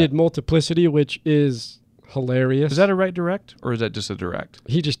even know that. He did Multiplicity, which is hilarious. Is that a right direct, or is that just a direct?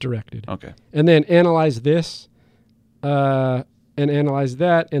 He just directed. Okay. And then Analyze This, and Analyze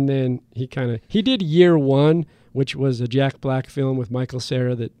That, and then he did Year One, which was a Jack Black film with Michael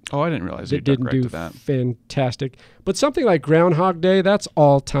Cera that Oh, I didn't realize he didn't do directed that. fantastic. But something like Groundhog Day, that's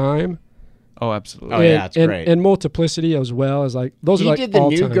all time. Oh, absolutely. Oh, yeah, it's and, great. And Multiplicity as well as like those He are like did the all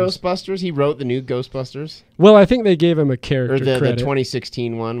new times. Ghostbusters. He wrote the new Ghostbusters, Well, I think they gave him a character or the credit.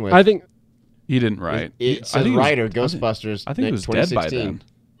 2016 one. With I think He didn't write. it I says think he was- writer Ghostbusters. I think he was dead by 2016.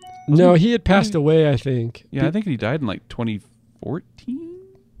 then. no, he had passed away. I think. Yeah, I think he died in like 2014.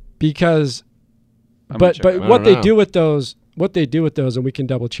 Because, I'm but gonna check I what don't they know. do with those, and we can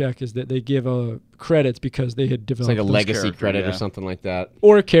double check, is that they give credits because they had It's developed like a those legacy character, credit or yeah. something like that.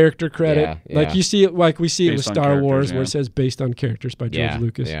 or a character credit. Yeah, Like yeah. you see it, like we see it with Based on Star characters, Wars, yeah. where it says based on characters by George Yeah,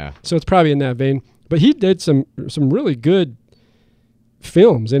 Lucas. yeah. So it's probably in that vein. But he did some really good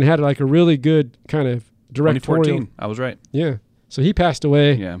films and had like a really good kind of directorial. 2014. I was right. Yeah. So he passed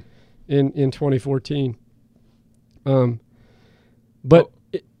away Yeah. in 2014. But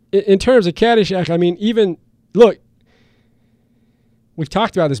in terms of Caddyshack, I mean, even look, we've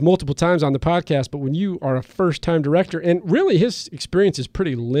talked about this multiple times on the podcast, but when you are a first-time director, and really his experience is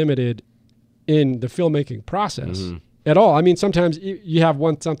pretty limited in the filmmaking process at all. I mean, sometimes you have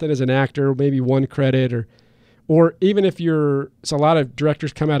something as an actor, maybe one credit, or even if so a lot of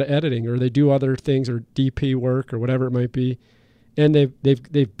directors come out of editing, or they do other things, or DP work, or whatever it might be, and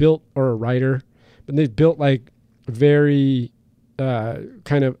they've built, or a writer, but they've built like very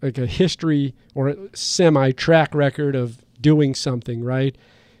kind of like a history or a semi-track record of doing something, right?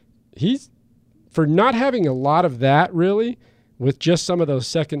 He's, for not having a lot of that really, with just some of those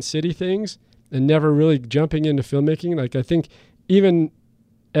Second City things and never really jumping into filmmaking, like I think even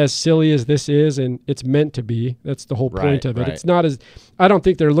as silly as this is, and it's meant to be, that's the whole point of it. It's not as, I don't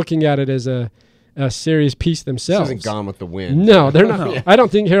think they're looking at it as a serious piece themselves. This isn't Gone with the Wind. No, they're not. I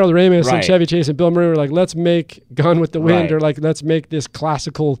don't think Harold Ramis and Chevy Chase and Bill Murray were like, let's make Gone with the Wind, or like, let's make this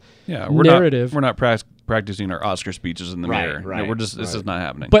classical narrative. We're not practicing our Oscar speeches in the mirror. Right. No, we're just, this is not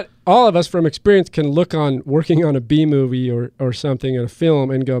happening. But all of us from experience can look on working on a B movie or something in a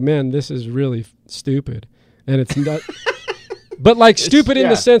film and go, man, this is really stupid. And it's not... But like stupid in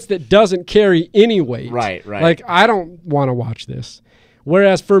the sense that doesn't carry any weight. Right. Like, I don't want to watch this.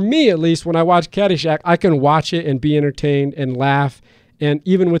 Whereas for me, at least, when I watch Caddyshack, I can watch it and be entertained and laugh. And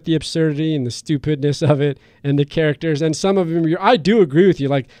even with the absurdity and the stupidness of it and the characters, and some of them, I do agree with you.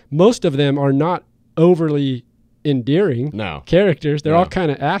 Like, most of them are not overly endearing characters. They're all kind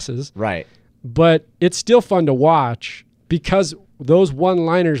of asses. Right. But it's still fun to watch because those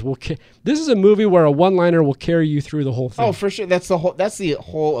one-liners will... This is a movie where a one-liner will carry you through the whole thing. Oh, for sure. That's the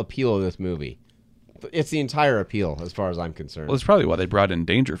whole appeal of this movie. It's the entire appeal, as far as I'm concerned. Well, it's probably why they brought in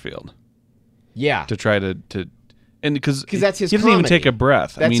Dangerfield. Yeah. To try to and because that's his he doesn't comedy. even take a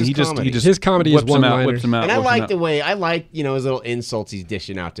breath. That's I mean, his comedy. His comedy is one-liners. Whips him out. And I like the way, his little insults he's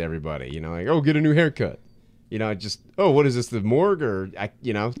dishing out to everybody. Like, oh, get a new haircut. What is this, the morgue? Or,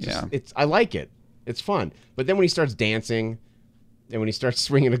 I like it. It's fun. But then when he starts dancing and when he starts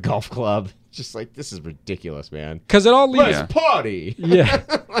swinging a golf club, just like, this is ridiculous, man. Because it all leads... Let's party. Yeah.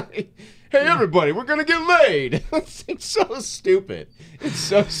 Like, hey, everybody, we're going to get laid. It's so stupid. It's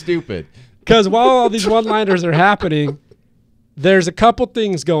so stupid. Because while all these one-liners are happening, there's a couple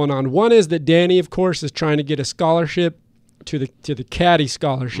things going on. One is that Danny, of course, is trying to get a scholarship to the Caddy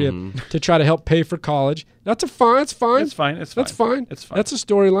scholarship to try to help pay for college. That's fine. It's fine. It's fine. It's fine. That's fine. It's fine. That's a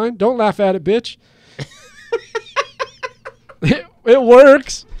storyline. Don't laugh at it, bitch. It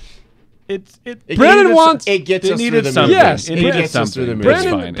works. Brennan wants... It gets us through the something. movie. Yes. It needed something. The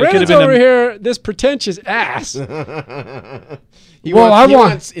movie. Brennan's over here, this pretentious ass. He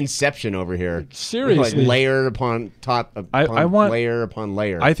wants Inception over here. Seriously. Like layer upon top layer upon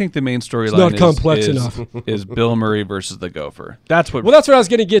layer. I think the main not storyline complex enough. is Bill Murray versus the Gopher. That's what. Well, that's what I was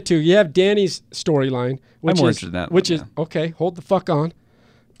going to get to. You have Danny's storyline, which I'm more is interested in that which one, is okay. Hold the fuck on.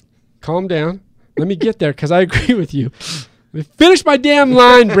 Calm down. Let me get there because I agree with you. Finish my damn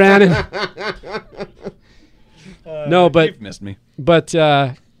line, Brandon. No, but you've missed me. But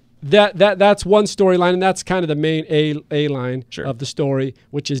that's one storyline, and that's kind of the main A line of the story,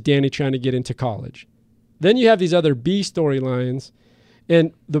 which is Danny trying to get into college. Then you have these other B storylines,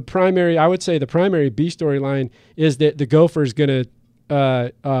 and I would say the primary B storyline is that the Gopher is going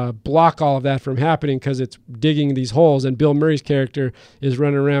to block all of that from happening because it's digging these holes, and Bill Murray's character is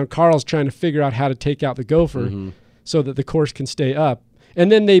running around. Carl's trying to figure out how to take out the Gopher so that the course can stay up.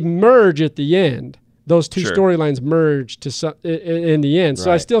 And then they merge at the end. Those two storylines merge in the end.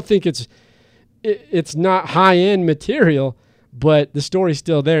 So I still think it's not high-end material, but the story's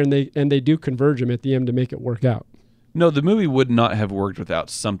still there, and they do converge them at the end to make it work out. No, the movie would not have worked without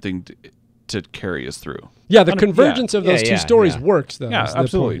something to carry us through. Yeah, the convergence of those two stories works, though. Yeah,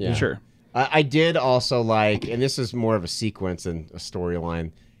 absolutely. Yeah. Sure. I did also like, and this is more of a sequence than a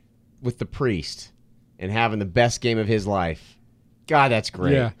storyline, with the priest and having the best game of his life. God, that's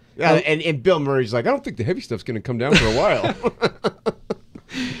great. Yeah. And Bill Murray's like, I don't think the heavy stuff's going to come down for a while.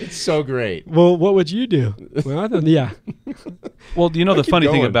 It's so great. Well, what would you do? Well, I don't, yeah. Well, the funny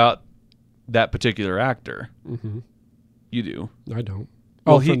thing about that particular actor? You do. I don't.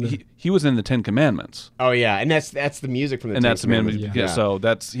 Well, he was in the Ten Commandments. Oh yeah, and that's the music from the and Ten that's Commandments. the yeah. So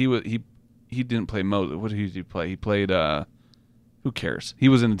that's he didn't play Moses. What did he play? He played who cares? He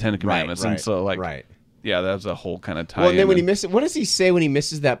was in the Ten Commandments, and so yeah, that was a whole kind of tie. Well, and then when he misses, what does he say when he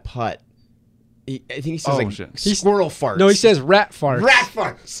misses that putt? I think he says squirrel farts. No, he says rat farts. Rat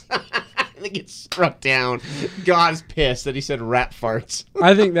farts. I think it's struck down. God's pissed that he said rat farts.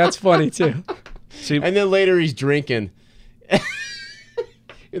 I think that's funny too. And then later he's drinking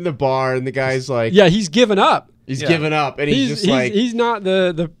in the bar, and the guy's like, yeah, he's given up. He's given up, and he's like, he's not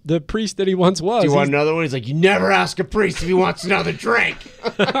the priest that he once was. Do you want another one? He's like, you never ask a priest if he wants another drink.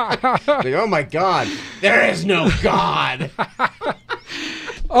 Like, oh my God, there is no God.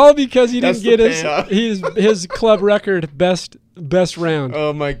 All because he That's didn't get the payoff. his club record best round.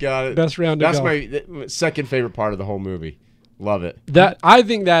 Oh my god. Best round of That's golf. my second favorite part of the whole movie. Love it. That I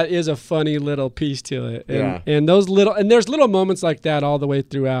think that is a funny little piece to it. And, Yeah. and those little and there's little moments like that all the way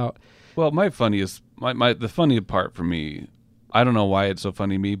throughout. Well, the funny part for me, I don't know why it's so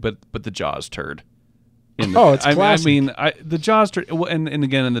funny to me, but the Jaws turd. It's classic. The Jaws turd, and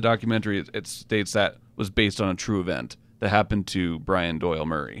again in the documentary, it states that was based on a true event that happened to Brian Doyle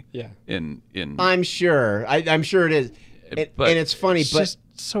Murray. Yeah. I'm sure. I'm sure it is. And it's funny, but just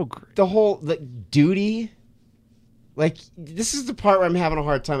so great. the whole duty, like this is the part where I'm having a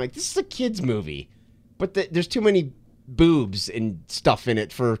hard time. Like this is a kids movie, but there's too many boobs and stuff in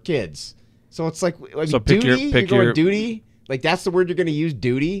it for kids. So it's like So pick duty. your- pick you're going your- duty. Like that's the word you're going to use.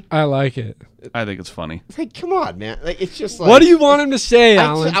 Duty. I like it. I think it's funny. It's like come on, man. Like it's just like. What do you want him to say,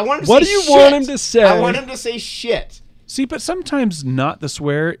 Alan? I want him to what say do you shit. want him to say? I want him to say shit. See, but sometimes not the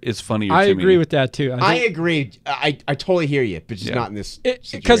swear is funnier I to agree me. with that too. I agree. I totally hear you, but just Yeah. not in this Because it's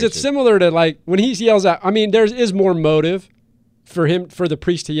situation. similar to like when he yells out. I mean, there is more motive for the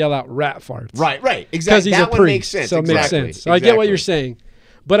priest to yell out rat farts. Right, Because exactly. he's That a one priest, makes sense. so it makes Exactly. sense. So I get what you're Exactly. saying,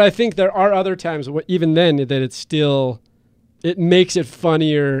 but I think there are other times, even then, that it's still, it makes it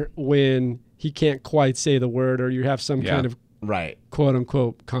funnier when he can't quite say the word, or you have some Yeah. kind of Right. quote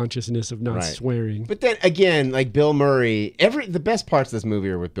unquote consciousness of not Right. swearing. But then again, like Bill Murray, the best parts of this movie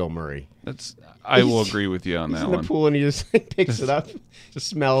are with Bill Murray. I will agree with you on He's that in the one. pool and he just picks it up, just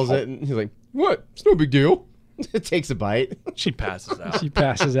smells it, and he's like, "What? It's no big deal." It takes a bite. She passes out. She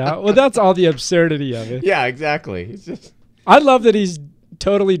passes out. Well, that's all the absurdity of it. Yeah, exactly. It's just I love that he's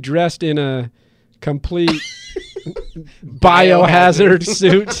totally dressed in a complete biohazard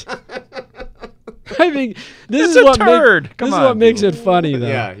suit. I think this It's is a what turd. This Come is on, what makes people. it funny, though.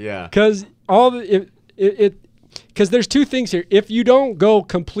 yeah. Because because there's two things here. If you don't go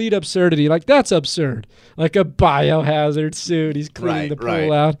complete absurdity, like that's absurd, like a biohazard suit, he's cleaning Right, the pool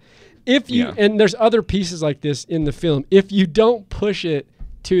right. out. If you Yeah. and there's other pieces like this in the film. If you don't push it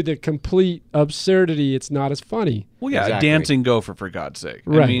to the complete absurdity, it's not as funny. Well, yeah, Exactly. a dancing gopher for God's sake.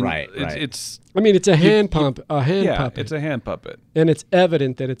 Right. I mean, Right, it's, right. it's I mean, it's a hand puppet. it's a hand puppet. And it's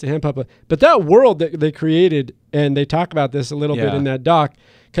evident that it's a hand puppet. But that world that they created, and they talk about this a little bit Yeah. in that doc,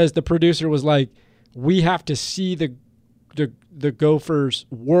 because the producer was like, we have to see the Gophers'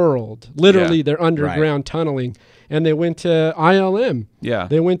 world. Literally, Yeah. they're underground tunneling. And they went to ILM. Yeah.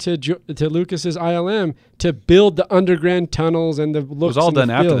 They went to Lucas's ILM to build the underground tunnels and the looks. It was all and the done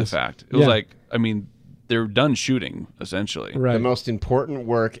after the feels. fact. It was Yeah. like, I mean, they're done shooting, essentially. Right. The most important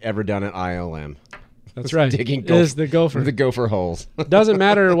work ever done at ILM. That's right. Digging is the gopher. The gopher holes. Doesn't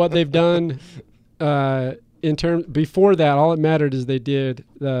matter what they've done in terms before that. All it mattered is they did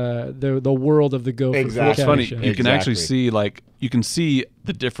the world of the gopher. Exactly. It's funny. Show. You can actually Exactly. see you can see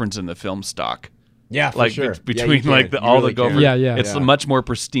the difference in the film stock. Yeah, for Like sure. between you like can. You all really the gopher. can. Yeah. It's Yeah. much more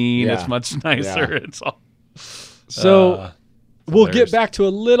pristine. Yeah. It's much nicer. Yeah. It's all. So we'll hilarious. get back to a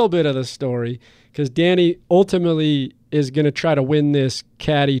little bit of the story because Danny ultimately is going to try to win this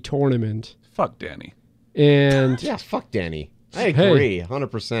caddy tournament, Fuck Danny. and Yeah, fuck Danny. I agree,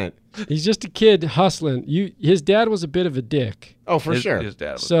 100%. he's just a kid hustling. His dad was a bit of a dick. Oh, for His- sure. His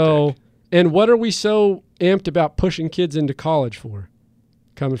dad was a So, dick. and what are we so amped about pushing kids into college for?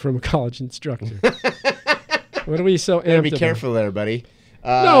 Coming from a college instructor. What are we so amped Gotta be about? careful there, buddy.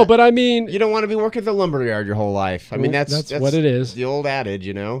 No, but I mean, You don't want to be working at the lumberyard your whole life. I mean, Well, that's what it is. The old adage,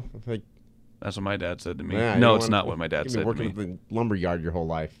 you know. Like, That's what my dad said to me. yeah, you No, don't it's wanna- not what my dad you've said been to working me. at the lumberyard your whole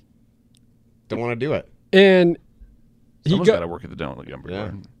life. Don't want to do it. and Someone's got to work at the donut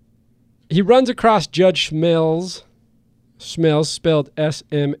lumberyard. he runs across Judge Smells, spelled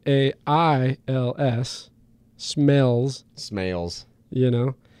Smails, Smails. you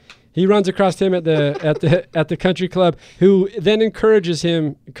know. He runs across him at the country club, who then encourages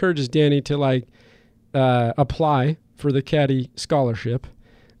Danny to like apply for the caddy scholarship,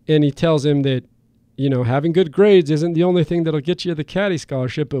 and he tells him that, you know, having good grades isn't the only thing that'll get you the caddy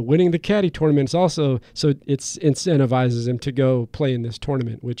scholarship, but winning the caddy tournament is also, so it incentivizes him to go play in this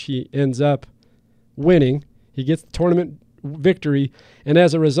tournament, which he ends up winning. He gets the tournament victory, and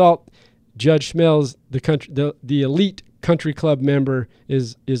as a result, Judge Smells, the elite country club member,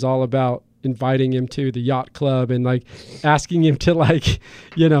 is all about inviting him to the yacht club and like asking him to like,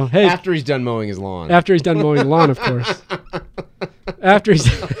 you know, hey, After he's done mowing his lawn. after he's done mowing the lawn, of course. After he's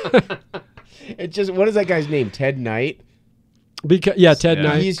It just, what is that guy's name? Ted Knight? Ted Yeah.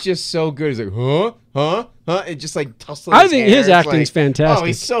 Knight. He's just so good. He's like, huh? It just like tussling I his think hair. his It's acting's like, fantastic. Oh,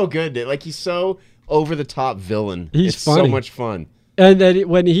 he's so good. Like, he's so over the top villain. He's it's funny. so much fun. And then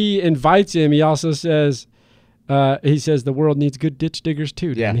when he invites him, he also says, He says the world needs good ditch diggers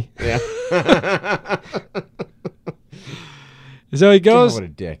too, Yeah. Danny. Yeah. So he goes, God, what a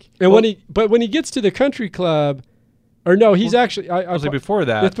dick. and when he gets to the country club, or no, he's actually. I was like before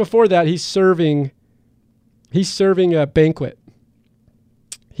that. It's before that. He's serving a banquet.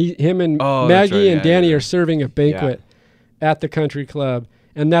 Him and Oh, that's Maggie right. and Yeah, Danny yeah. are serving a banquet at the country club,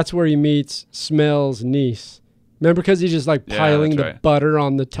 and that's where he meets Smells' niece. Remember, because he's just like Yeah, piling that's the right. butter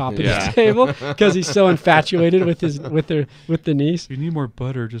on the top of Yeah. the table because he's so infatuated with the niece. If you need more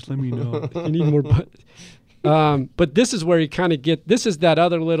butter, just let me know. You need more butter. But this is where you kind of this is that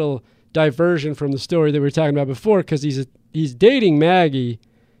other little diversion from the story that we were talking about before, because he's dating Maggie,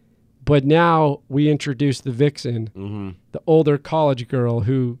 but now we introduce the vixen, the older college girl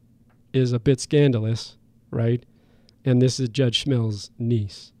who is a bit scandalous, right? And this is Judge Schmell's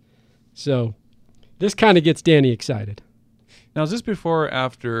niece. So this kind of gets Danny excited. Now, is this before or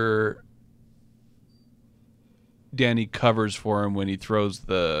after Danny covers for him when he throws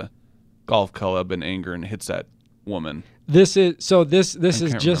the golf club in anger and hits that woman? This is can't just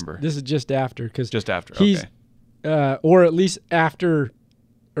remember. this is just after, because Just after. he's Okay. or at least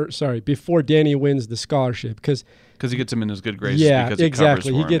before Danny wins the scholarship, because Because he gets him in his good graces. yeah, because he exactly. covers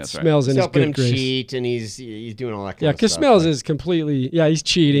for He him, gets that's right. Smells in He's his helping him good grace. cheat, and he's doing all that kind Yeah, of stuff. because Smells like- is completely he's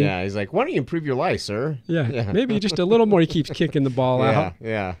cheating. Yeah, he's like, why don't you improve your life, sir? Yeah, maybe just a little more. He keeps kicking the ball out.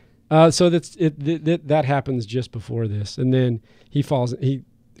 Yeah. So that happens just before this, and then he falls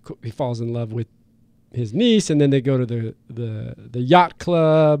in love with his niece, and then they go to the yacht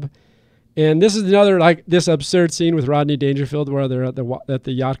club, and this is another like this absurd scene with Rodney Dangerfield where they're at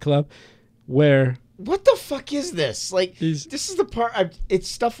the yacht club, where What the fuck is this? Like, He's- this is the part. It's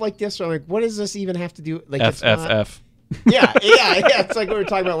stuff like this where I'm like, what does this even have to do? Like, it's not- FFF. Yeah. It's like we were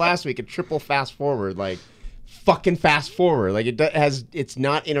talking about last week. A triple fast forward, like fucking fast forward. Like it's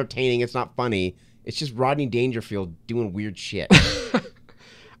not entertaining. It's not funny. It's just Rodney Dangerfield doing weird shit.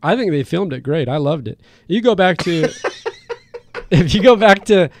 I think they filmed it great. I loved it. You go back to if you go back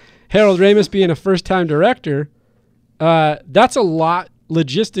to Harold Ramis being a first-time director, that's a lot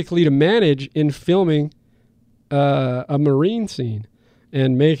logistically to manage in filming a marine scene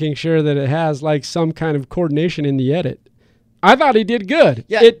and making sure that it has like some kind of coordination in the edit. I thought he did good.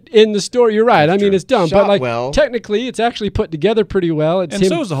 Yeah. In the story, you're right. I mean, it's dumb, Shot but like well. technically, it's actually put together pretty well. It's And him,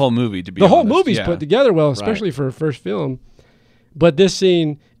 so is the whole movie, to be the whole honest. movie's Yeah. put together well, especially for a first film. But this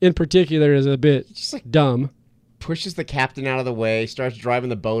scene in particular is a bit Just like dumb. pushes the captain out of the way, starts driving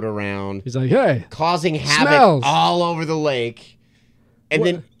the boat around, He's like, hey, causing havoc Smells. all over the lake. And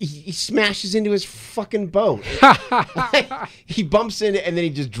then he smashes into his fucking boat. He bumps into it, and then he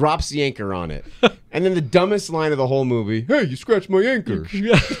just drops the anchor on it. And then the dumbest line of the whole movie, hey, you scratched my anchor.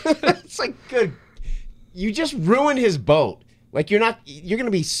 It's like, good. You just ruined his boat. Like, you're going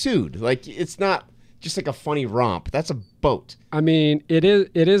to be sued. Like, it's not just like a funny romp. That's a boat. I mean, it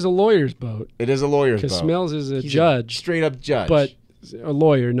is a lawyer's boat. It is a lawyer's boat. Because Smells is a He's judge, straight up judge. but a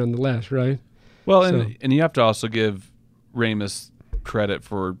lawyer nonetheless, right? Well, So- and you have to also give Ramis credit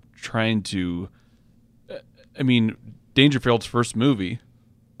for trying to. I mean, Dangerfield's first movie.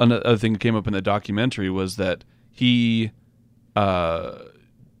 Another thing that came up in the documentary was that he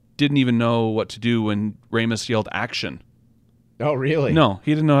didn't even know what to do when Ramis yelled action. Oh, really? No,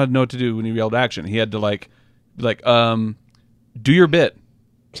 he didn't know what to do when he yelled action. He had to be like, do your bit.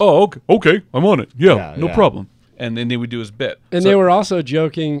 Oh, okay, I'm on it. Yeah, no yeah. problem. And then they would do his bit. And So- they were also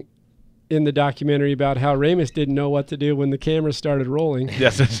joking in the documentary about how Ramis didn't know what to do when the camera started rolling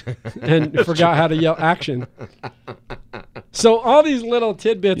Yes. and forgot how to yell action. So all these little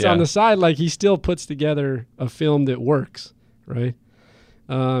tidbits Yeah. on the side, like he still puts together a film that works, right?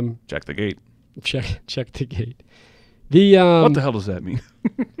 Check the gate. Check the gate. The What the hell does that mean?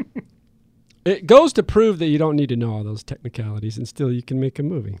 it goes to prove that you don't need to know all those technicalities and still you can make a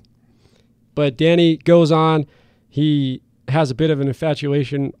movie. But Danny goes on. He has a bit of an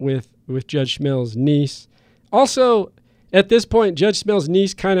infatuation with Judge Schmell's niece. Also, at this point, Judge Schmell's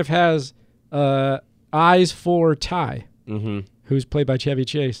niece kind of has eyes for Ty, who's played by Chevy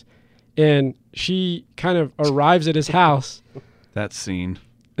Chase. And she kind of arrives at his house That scene.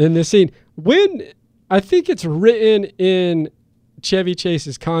 in this scene. When I think it's written in Chevy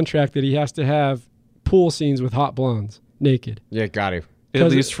Chase's contract that he has to have pool scenes with hot blondes, naked. Yeah, got to. At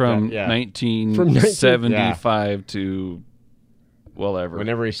 'Cause least from yeah. 1975 to whatever.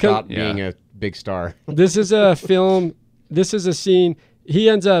 Whenever he stopped Yeah. being a big star. This is a film. This is a scene. He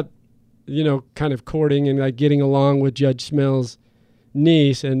ends up, kind of courting and like getting along with Judge Schmell's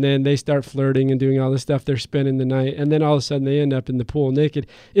niece, and then they start flirting and doing all this stuff. They're spending the night, and then all of a sudden they end up in the pool naked.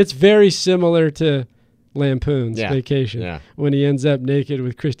 It's very similar to Lampoon's Yeah. Vacation Yeah. when he ends up naked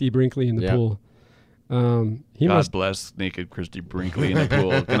with Christy Brinkley in the Yep. pool. He God must. bless naked Christy Brinkley in the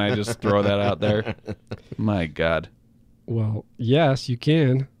pool. Can I just throw that out there? My God. Well, yes, you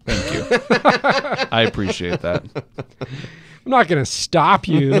can. Thank you. I appreciate that. I'm not going to stop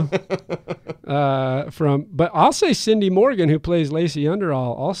you but I'll say Cindy Morgan, who plays Lacey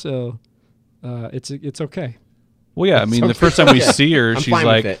Underall, also, it's okay. Well, yeah, I mean, the first time we see her, I'm she's fine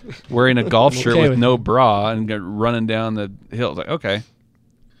like with it. wearing a golf shirt okay with with no bra and running down the hill. It's like, okay.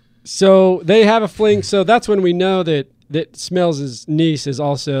 So they have a fling. So that's when we know that Smells' niece is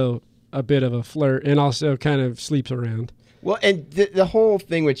also a bit of a flirt and also kind of sleeps around. Well, and the whole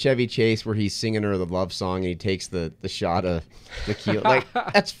thing with Chevy Chase where he's singing her the love song and he takes the shot of the keel, like,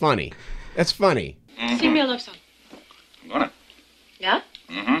 that's funny. That's funny. Sing me a love song. I'm gonna. Yeah?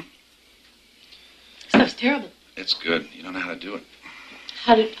 Mm-hmm. Stuff's terrible. It's good. You don't know how to do it.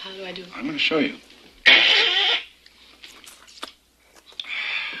 How do I do it? I'm gonna show you.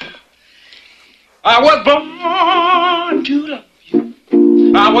 I was born to love you.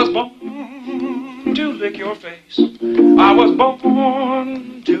 I was born to lick your face. I was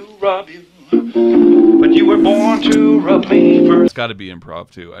born to rub you. But you were born to rub me first. It's got to be improv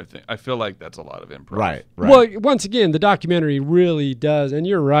too. I feel like that's a lot of improv. Right. Well, once again, the documentary really does, and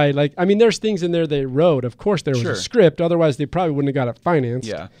you're right. Like, I mean, there's things in there they wrote. Of course, there was Sure. a script. Otherwise, they probably wouldn't have got it financed.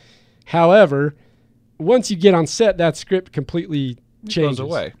 Yeah. However, once you get on set, that script completely changes.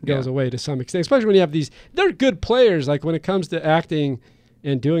 Goes away. To some extent, especially when you have these. They're good players. Like when it comes to acting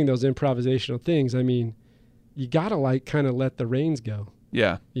and doing those improvisational things. I mean, you gotta like kind of let the reins go.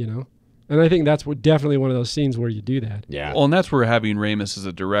 Yeah. You know. And I think that's definitely one of those scenes where you do that. Yeah. Well, and that's where having Ramis as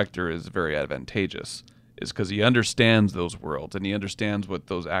a director is very advantageous, is because he understands those worlds and he understands what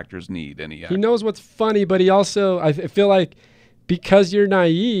those actors need. And he knows what's funny, but he also, I feel like, because you're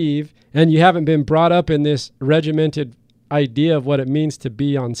naive and you haven't been brought up in this regimented idea of what it means to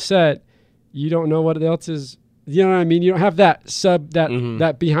be on set, you don't know what else is. You know what I mean? You don't have that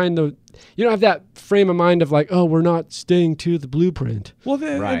that behind the. You don't have that frame of mind of like, oh, we're not staying to the blueprint. Well,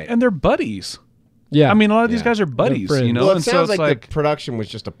 Right. and they're buddies. Yeah, I mean, a lot of these guys are buddies, friends. you know. Well, it and sounds so it's like the production was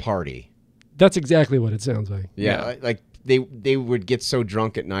just a party. that's exactly what it sounds like. Yeah. Like they would get so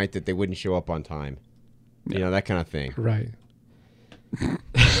drunk at night that they wouldn't show up on time. You know, that kind of thing. Right.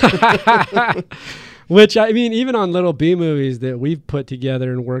 Which, I mean, even on little B movies that we've put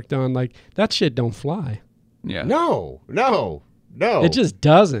together and worked on, like, that shit don't fly. yeah. No. It just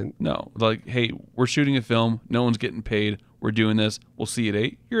doesn't. No, like, hey, we're shooting a film. No one's getting paid. We're doing this. We'll see you at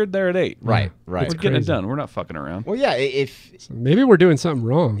 8. You're there at 8. Right. We're getting it done. We're not fucking around. Well, yeah, if Maybe we're doing something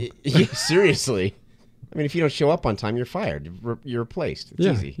wrong. seriously. I mean, if you don't show up on time, you're fired. You're replaced. It's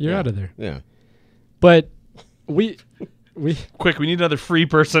easy. You're out of there. Yeah. But we Quick, we need another free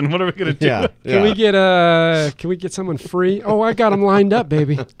person. What are we gonna do? Yeah. can we get someone free? Oh, I got them lined up,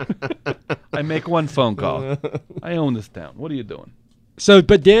 baby. I make one phone call. I own this town. What are you doing? So,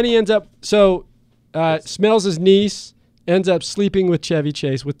 but Danny ends up Smells his niece ends up sleeping with Chevy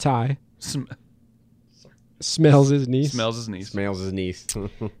Chase with Ty. Smells his niece. Smells his niece. Smells his niece.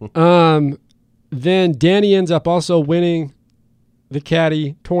 Then Danny ends up also winning the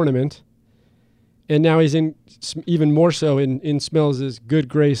caddy tournament, and now he's in even more so in Smells' good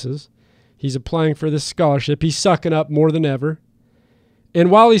graces. He's applying for this scholarship. He's sucking up more than ever. And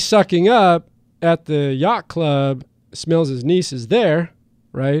while he's sucking up at the yacht club, Smells' niece is there,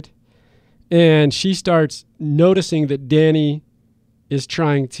 right? And she starts noticing that Danny is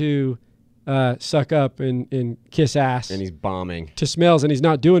trying to suck up and kiss ass. And he's bombing. To Smells, and he's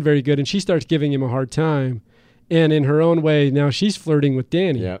not doing very good. And she starts giving him a hard time. And in her own way, now she's flirting with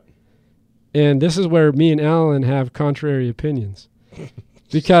Danny. Yep. And this is where me and Alan have contrary opinions.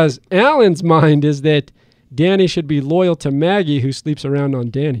 Because Alan's mind is that Danny should be loyal to Maggie, who sleeps around on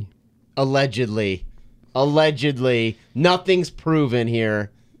Danny. Allegedly. Nothing's proven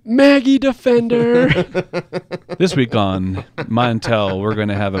here. Maggie Defender. This week on Mind Tell, we're going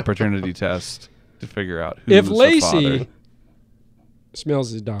to have a paternity test to figure out who's If the Lacey father.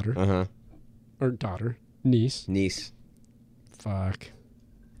 Smells his daughter, or daughter, niece. Fuck.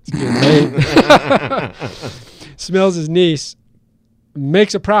 It's getting late. Smells his niece,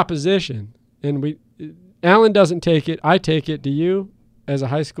 makes a proposition, and Alan doesn't take it. I take it. Do you, as a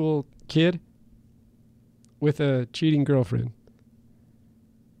high school kid with a cheating girlfriend?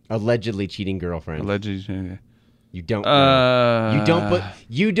 Allegedly cheating girlfriend. Allegedly. You don't know.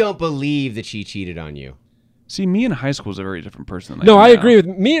 You don't believe that she cheated on you. See, me in high school is a very different person than No, I I am now. agree with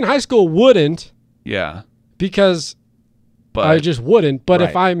me in high school wouldn't. Yeah. Because But I just wouldn't. But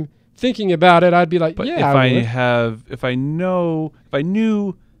if Right. I'm thinking about it, I'd be like, But yeah, if I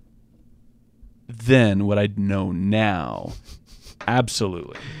knew then what I'd know now,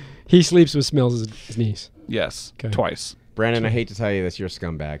 absolutely. He sleeps with Smells' niece. Yes, Okay. twice. Brandon, I hate to tell you this, you're a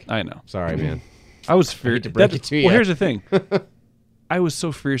scumbag. I know. Sorry, man. I was I hate to break it to you. Well, here's the thing. I was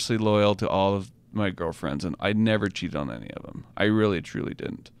so fiercely loyal to all of my girlfriends, and I never cheated on any of them. I really, truly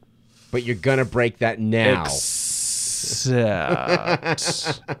didn't. But you're gonna break that now.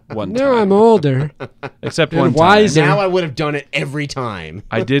 Except one Now time. I'm older. Except and one wiser. time. Now I would have done it every time.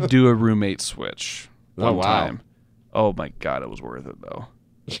 I did do a roommate switch one wow. time. Oh my god, it was worth it though.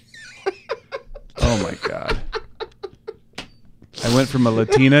 Oh my god. I went from a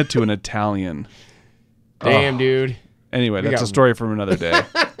Latina to an Italian. Damn, dude. Anyway, that's got- a story from another day.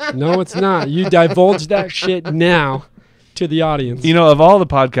 No, it's not. You divulge that shit now to the audience. You know, of all the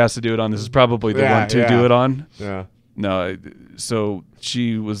podcasts to do it on, this is probably the Yeah, one to yeah. do it on. Yeah. No, so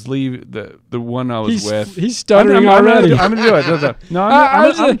she was leaving the one I was with. He's stuttering I'm already. gonna do it. No,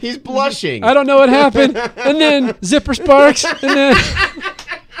 I'm He's blushing. I don't know what happened. And then zipper sparks. And then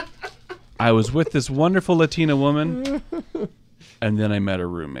I was with this wonderful Latina woman, and then I met her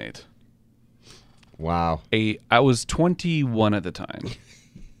roommate. Wow. I was 21 at the time.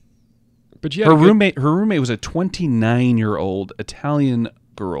 but you had Her a good- roommate was a 29-year-old Italian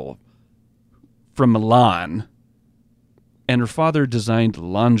girl from Milan, and her father designed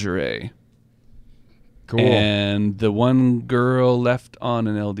lingerie. Cool. And the one girl left on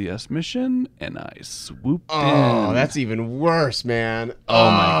an LDS mission, and I swooped Oh, in. that's even worse, man. Oh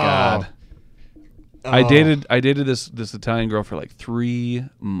my god. I Oh. dated this Italian girl for like 3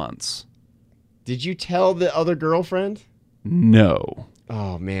 months. Did you tell the other girlfriend? No.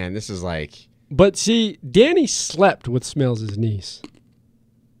 Oh man, this is like. But see, Danny slept with Smells' niece.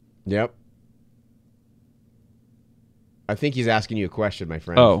 Yep. I think he's asking you a question, my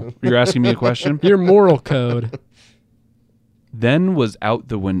friend. Oh, you're asking me a question? Your moral code. Then was out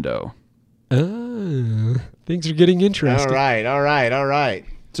the window. Things are getting interesting. All right.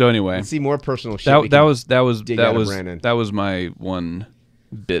 So anyway, Let's see more personal shit. we that can was dig out of that was Brandon. that was my one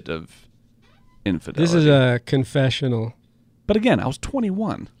bit of infidelity. This is a confessional. But again, I was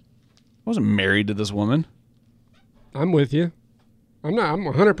 21. I wasn't married to this woman. I'm with you. I'm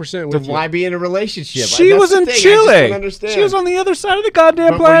 100% Then with you. why be in a relationship? She That's was the in thing, I just don't Chile. understand. She was on the other side of the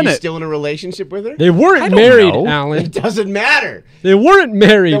goddamn But were you planet. still in a relationship with her? They weren't I don't married, know. Alan. It doesn't matter. They weren't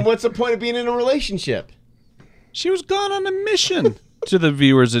married. Then what's the point of being in a relationship? She was gone on a mission. To the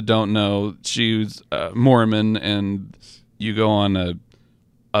viewers that don't know, she was Mormon, and you go on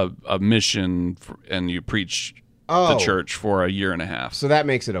a mission and you preach the church for a year and a half. So that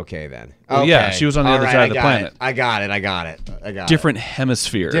makes it okay then. Well, yeah, she was on the All other right, side of the I got planet. it. I got it. Different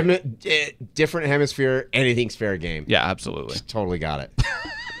hemisphere. Different hemisphere. Anything's fair game. Yeah, absolutely. Totally got it.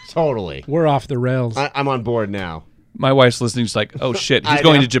 Totally. We're off the rails. I'm on board now. My wife's listening. She's like, "Oh shit, he's I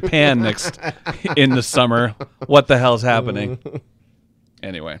going know. to Japan next in the summer. What the hell's happening?"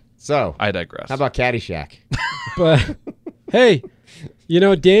 Anyway, So, I digress. how about Caddyshack? But hey,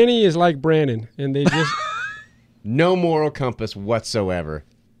 Danny is like Brandon, and they just No moral compass whatsoever.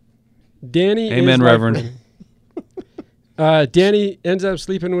 Danny. Amen, is like Reverend. Brandon. Danny ends up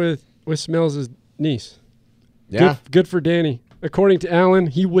sleeping with Smells' niece. Yeah. Good for Danny. According to Alan,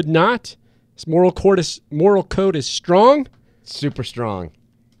 he would not. His moral code is strong. Super strong.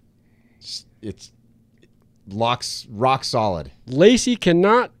 It's rock solid. Lacey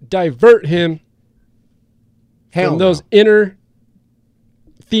cannot divert him Hell from no. those inner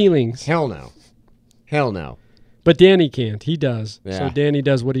feelings. Hell no. Hell no. But Danny can't. He does. Yeah. So Danny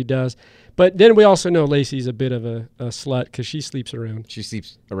does what he does. But then we also know Lacey's a bit of a slut because she sleeps around. She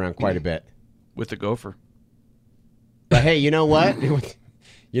sleeps around quite a bit. With the gopher. But hey, you know what?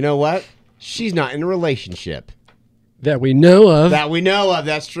 You know what? She's not in a relationship. That we know of. That we know of.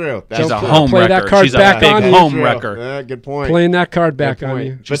 That's true. That's She's a true. home play that wrecker. card She's back a big on you. home True. wrecker. Good point. Playing that card Good back on point.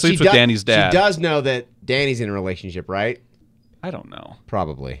 you. She sleeps with Danny's dad. She does know that Danny's in a relationship, right? I don't know.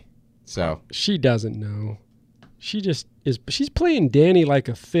 Probably. So She doesn't know. She just is. She's playing Danny like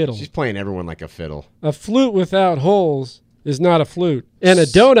a fiddle. she's playing everyone like a fiddle. A flute without holes is not a flute. And a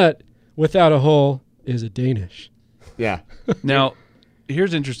donut without a hole is a Danish. Yeah. Now,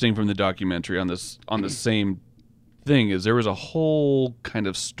 here's interesting from the documentary on the same thing is there was a whole kind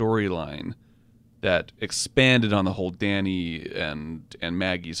of storyline that expanded on the whole Danny and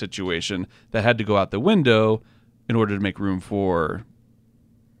Maggie situation that had to go out the window in order to make room for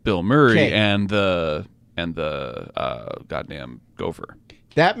Bill Murray Okay. and the goddamn gopher.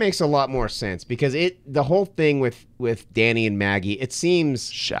 That makes a lot more sense because the whole thing with Danny and Maggie, it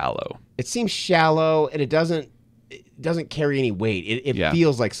seems Shallow. shallow and it doesn't carry any weight. It Yeah.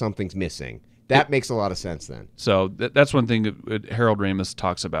 feels like something's missing. That makes a lot of sense then. So that's one thing that Harold Ramis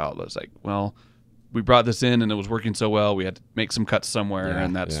talks about. It's like, well, brought this in and it was working so well, we had to make some cuts somewhere, Yeah,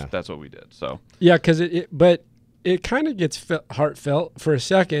 and yeah. that's what we did. So Yeah, because but it kind of gets heartfelt for a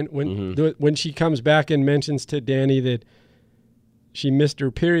second when when she comes back and mentions to Danny that she missed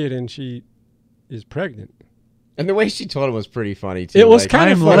her period and she is pregnant. And the way she told him was pretty funny too. It was like,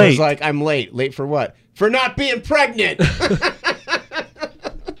 kind of I'm funny. It late. was like, I'm late. Late for what? For not being pregnant. You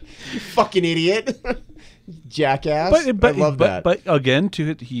fucking idiot. Jackass. but I love that. But again,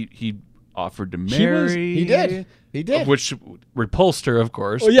 he offered to marry. He did. He did. Which repulsed her, of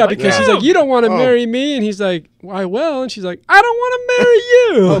course. Oh yeah, But because she's like, you don't want to Oh. marry me, and he's like, why? Well, and she's like, I don't want to marry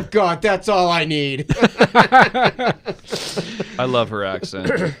you. Oh God, that's all I need. I love her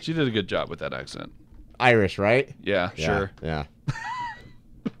accent. She did a good job with that accent. Irish, right? Yeah, sure. Yeah.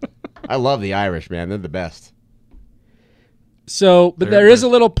 I love the Irish, man. They're the best. So, but there is a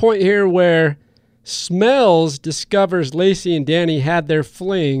little point here where Smells discovers Lacey and Danny had their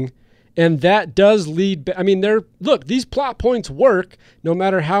fling, and that does lead. I mean, look, these plot points work no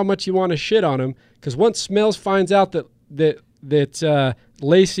matter how much you want to shit on them. Because once Smells finds out that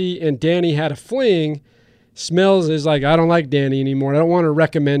Lacey and Danny had a fling, Smells is like, I don't like Danny anymore. I don't want to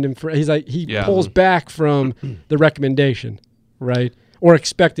recommend him for. He's like, he pulls back from the recommendation, right? Or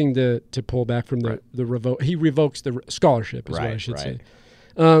expecting to pull back from the revoke. He revokes the scholarship, is what I should say.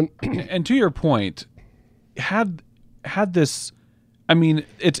 And to your point, had this, I mean,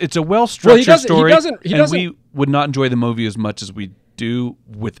 it's a well-structured story, and we would not enjoy the movie as much as we do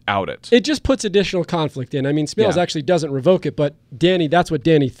without it. It just puts additional conflict in. I mean, Smells actually doesn't revoke it, but Danny, that's what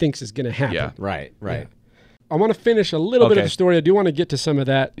Danny thinks is going to happen. Yeah. Right. Yeah. I want to finish a little bit of the story. I do want to get to some of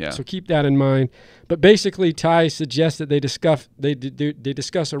that, so keep that in mind. But basically, Ty suggests that they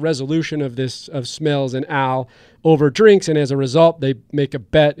discuss a resolution of Smells and Al over drinks, and as a result, they make a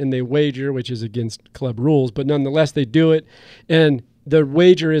bet and they wager, which is against club rules, but nonetheless, they do it, and the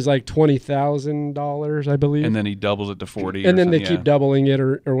wager is like $20,000, I believe. And then he doubles it to 40. And then they keep doubling it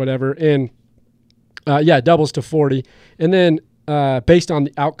or whatever, and it doubles to 40, and then based on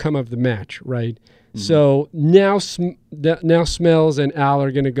the outcome of the match, right? So now Smells and Al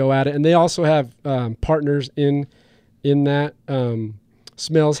are going to go at it, and they also have partners in that.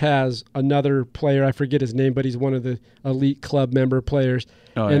 Smells has another player, I forget his name, but he's one of the elite club member players,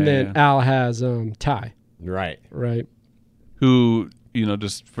 Al has Ty. Right. Who,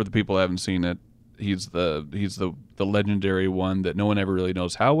 just for the people who haven't seen it, he's the legendary one that no one ever really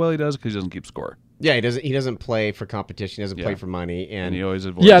knows how well he does because he doesn't keep score. Yeah, he doesn't play for competition. He doesn't play for money, and he always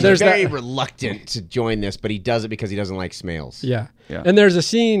avoids. Yeah, he's there's very that. reluctant to join this, but he does it because he doesn't like Smells. Yeah. And there's a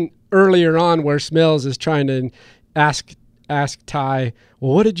scene earlier on where Smells is trying to ask Ty,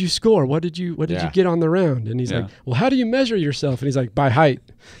 well, what did you score? What did you get on the round? And he's like, well, how do you measure yourself? And he's like, by height,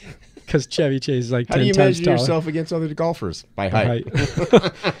 because Chevy Chase is like 10 times taller. How do you measure yourself against other golfers? By height.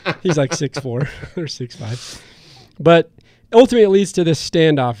 He's like 6'4" or 6'5". But ultimately, it leads to this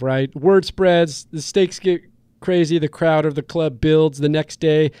standoff, right? Word spreads, the stakes get crazy, the crowd of the club builds. The next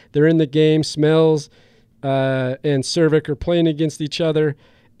day, they're in the game. Smells and Cervic are playing against each other.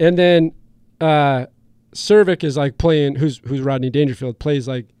 And then Cervic is like playing, who's Rodney Dangerfield, plays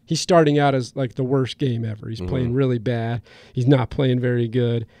like, he's starting out as like the worst game ever. He's playing really bad. He's not playing very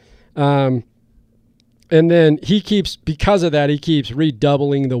good. And then because of that, he keeps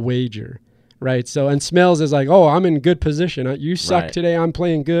redoubling the wager. Right. So, and Smells is like, oh, I'm in good position. You suck today. I'm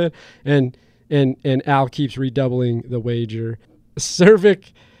playing good. And Al keeps redoubling the wager.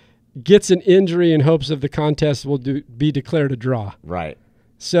 Cervic gets an injury in hopes of the contest will be declared a draw. Right.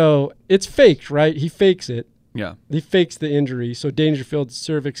 So it's faked, right? He fakes it. Yeah. He fakes the injury. So Dangerfield,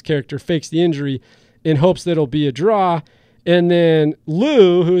 Cervic's character, fakes the injury in hopes that it'll be a draw. And then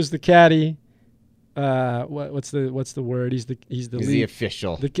Lou, who's the caddy, what's the word? He's the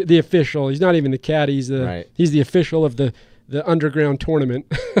official. The official. He's not even the caddy. He's the official of the underground tournament.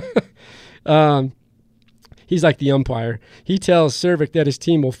 He's like the umpire. He tells Cervic that his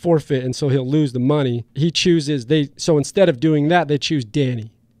team will forfeit, and so he'll lose the money. He chooses so instead of doing that, they choose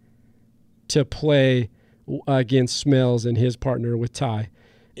Danny to play against Smells and his partner with Ty.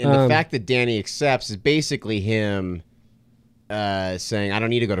 And the fact that Danny accepts is basically him saying, I don't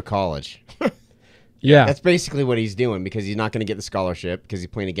need to go to college. Yeah. That's basically what he's doing because he's not going to get the scholarship because he's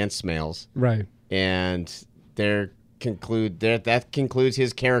playing against Smells. Right. And that concludes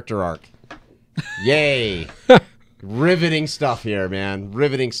his character arc. Yay. Riveting stuff here, man.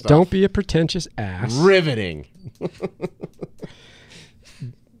 Riveting stuff. Don't be a pretentious ass. Riveting.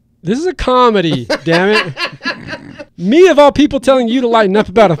 This is a comedy, damn it. Me, of all people, telling you to lighten up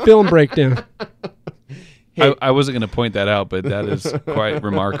about a film breakdown. I wasn't going to point that out, but that is quite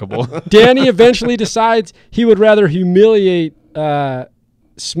remarkable. Danny eventually decides he would rather humiliate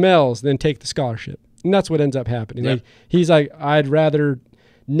Smells than take the scholarship. And that's what ends up happening. Yep. Like, he's like, I'd rather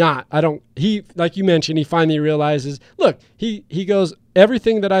not. He, like you mentioned, he finally realizes, look, he goes,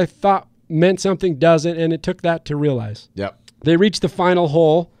 everything that I thought meant something doesn't, and it took that to realize. Yep. They reach the final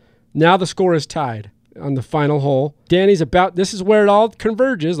hole. Now the score is tied on the final hole. Danny's this is where it all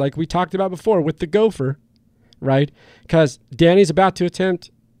converges, like we talked about before with the gopher, right? Because Danny's about to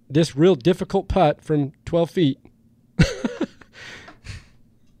attempt this real difficult putt from 12 feet.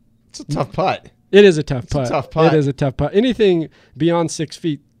 It's a tough putt. It is a tough putt. It's a tough putt. It is a tough putt. Anything beyond 6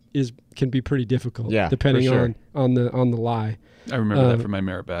 feet can be pretty difficult, depending on the lie. I remember that from my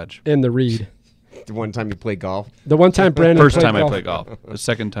merit badge. And the read. The one time you played golf? The one time Brandon First played time golf. I played golf. The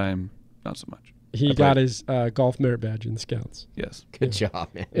second time, not so much. He got his golf merit badge in the Scouts. Yes. Good job,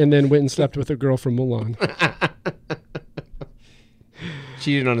 man. And then went and slept with a girl from Milan.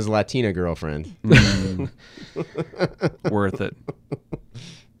 Cheated on his Latina girlfriend. Worth it.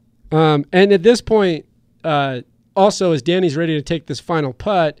 And at this point, also as Danny's ready to take this final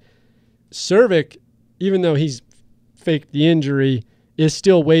putt, Cervic, even though he's faked the injury, is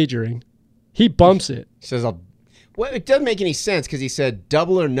still wagering. He bumps it. He says, well, it doesn't make any sense because he said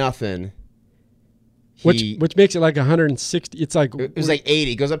double or nothing. Which makes it like 160. It's like it was like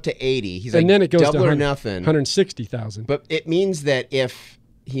 80. It goes up to 80. He's and like, then it goes double to or nothing. 160,000. But it means that if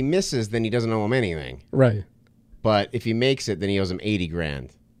he misses, then he doesn't owe him anything. Right. But if he makes it, then he owes him 80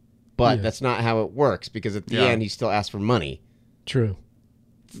 grand. But that's not how it works because at the end he still asks for money. True.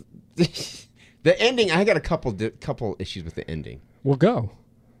 The ending, I got a couple issues with the ending. We'll go.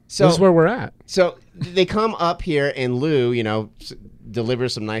 So this is where we're at. So they come up here and Lou,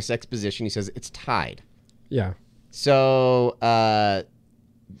 delivers some nice exposition. He says it's tied. Yeah. So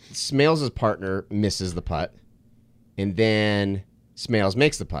Smales' partner misses the putt, and then Smales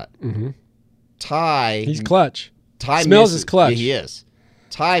makes the putt. Mm-hmm. Ty, he's clutch. Ty Smales is clutch. Yeah, he is.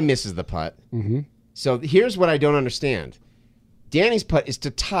 Ty misses the putt. Mm-hmm. So here's what I don't understand. Danny's putt is to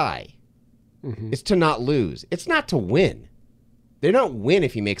tie. Mm-hmm. It's to not lose. It's not to win. They don't win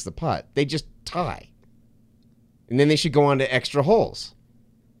if he makes the putt. They just tie. And then they should go on to extra holes.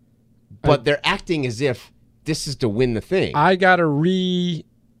 But they're acting as if this is to win the thing. I got to recheck.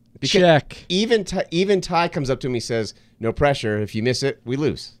 Even Ty comes up to me and says, no pressure. If you miss it, we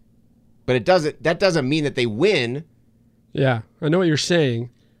lose. But that doesn't mean that they win. Yeah, I know what you're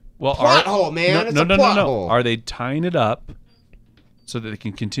saying. Well, plot hole, man. It's a plot hole. Are they tying it up so that they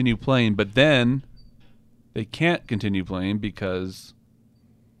can continue playing, but then they can't continue playing because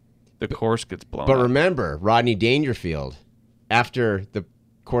the course gets blown up? But remember, Rodney Dangerfield, after the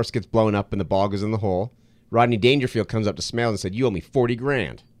course gets blown up and the ball goes in the hole, Rodney Dangerfield comes up to Smales and said, you owe me 40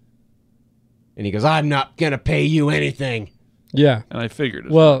 grand. And he goes, I'm not going to pay you anything. Yeah. And I figured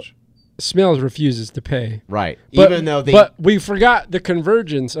as much. Smales refuses to pay. Right. But, even though But we forgot the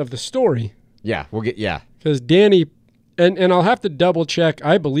convergence of the story. Yeah, because Danny, and I'll have to double check.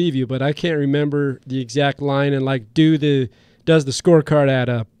 I believe you, but I can't remember the exact line. And does the scorecard add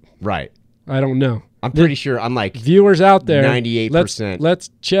up? Right. I don't know. I'm pretty sure. I'm like viewers out there. 98%.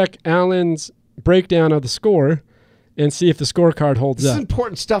 Let's check Alan's breakdown of the score and see if the scorecard holds up. This is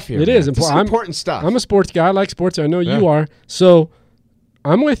important stuff here. It is important. This is important stuff. I'm a sports guy. I like sports. I know you are. So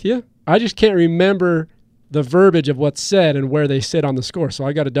I'm with you. I just can't remember the verbiage of what's said and where they sit on the score. So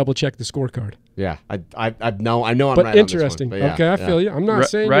I got to double check the scorecard. Yeah, I know I'm but right. Interesting. On this one, okay, I feel you. I'm not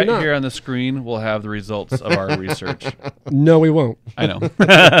saying right you're not. here on the screen. We'll have the results of our research. No, we won't. I know.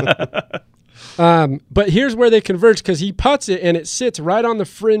 But here's where they converge because he putts it and it sits right on the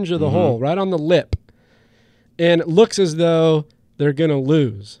fringe of the hole, right on the lip, and it looks as though they're gonna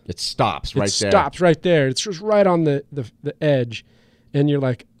lose. It stops right there. It stops right there. It's just right on the edge. And you're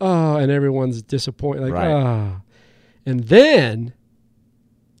like, oh, and everyone's disappointed. Like, ah. And then,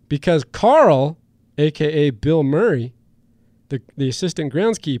 because Carl, a.k.a. Bill Murray, the assistant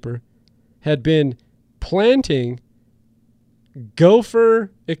groundskeeper, had been planting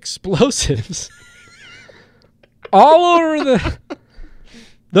gopher explosives all over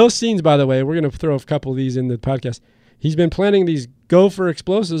those scenes, by the way. We're going to throw a couple of these in the podcast. He's been planting these gopher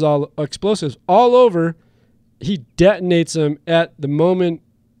explosives all over. He detonates them at the moment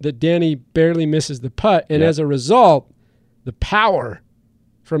that Danny barely misses the putt. And as a result, the power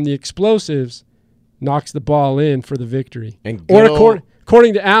from the explosives knocks the ball in for the victory. And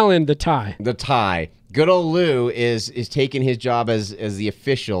according to Alan, the tie. The tie. Good old Lou is taking his job as the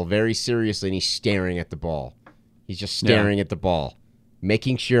official very seriously, and he's staring at the ball. He's just staring at the ball,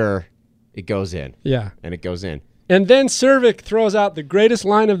 making sure it goes in. Yeah. And it goes in. And then Cervic throws out the greatest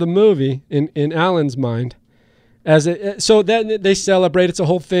line of the movie in Alan's mind. So then they celebrate. It's a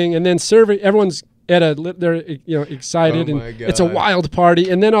whole thing. And then everyone's they're excited, Oh and my it's a God. wild party.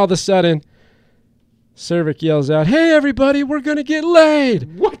 And then all of a sudden, Cervic yells out, "Hey, everybody, we're gonna get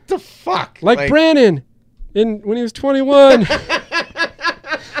laid!" What the fuck? Like Brannon when he was 21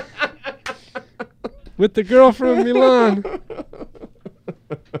 with the girl from Milan.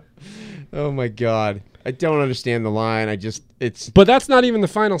 Oh my God. I don't understand the line. It's But that's not even the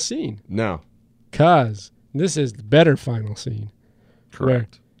final scene, no. cause this is the better final scene.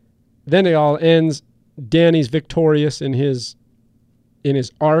 Correct. Then it all ends. Danny's victorious in his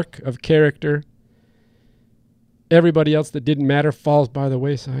arc of character. Everybody else that didn't matter falls by the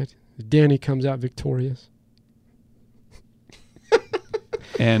wayside. Danny comes out victorious.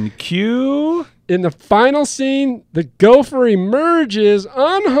 And cue. In the final scene, the gopher emerges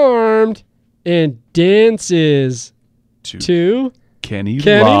unharmed and dances to Kenny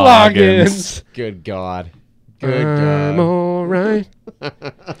Loggins. Good God. I'm all right.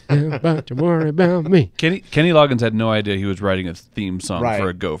 About to worry about me. Kenny Loggins had no idea he was writing a theme song Right, for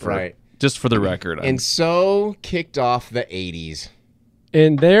a gopher. right. Just for the record. And so kicked off the 80s.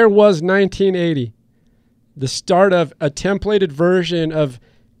 And there was 1980, the start of a templated version of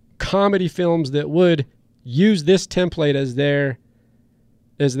comedy films that would use this template as their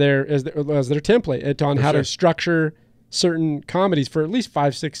template on how to structure certain comedies for at least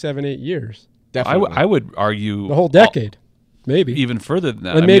 5, 6, 7, 8 years. Definitely. I would argue The whole decade, maybe. even further than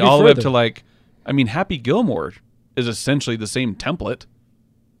that. And I maybe mean, all the way up further. to Happy Gilmore is essentially the same template.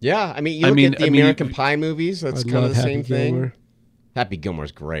 Yeah, I mean, you look at the American Pie movies. That's I kind of love the Happy same thing. Gilmore. Happy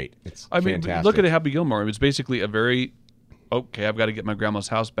Gilmore's great. It's I mean, fantastic. look at Happy Gilmore. It's basically a very, okay, I've got to get my grandma's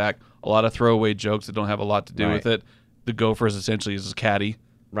house back. A lot of throwaway jokes that don't have a lot to do Right. with it. The gopher is essentially his caddy.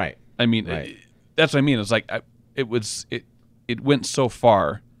 Right. I mean, Right. that's what I mean. It's like it went so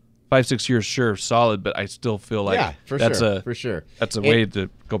far. 5, 6 years, sure, solid, but I still feel like Yeah, for that's sure. For sure. That's a And way to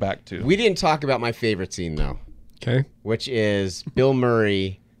go back to. We didn't talk about my favorite scene, though, Okay. which is Bill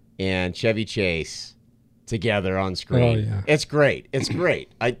Murray and Chevy Chase together on screen. Oh, yeah. It's great. It's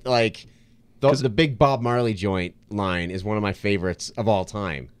great. I like the big Bob Marley joint line is one of my favorites of all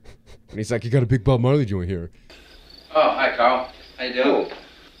time. And he's like, "You got a big Bob Marley joint here." Oh, hi, Carl. How you doing?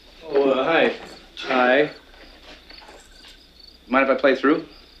 Hi. Hi. Mind if I play through?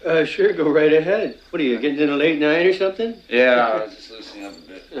 Sure, go right ahead. What are you, getting in a late night or something? Yeah, I was just loosening up a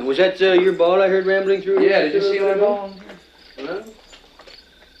bit. Was that your ball I heard rambling through? Yeah, did you see my ball? Huh?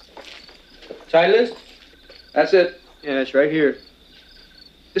 Side list? That's it. Yeah, it's right here.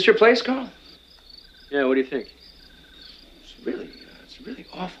 This your place, Carl? Yeah, what do you think? It's really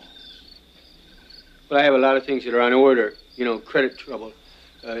awful. Well, I have a lot of things that are on order. Credit trouble.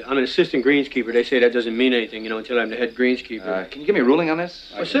 I'm an assistant greenskeeper. They say that doesn't mean anything, until I'm the head greenskeeper. Can you give me a ruling on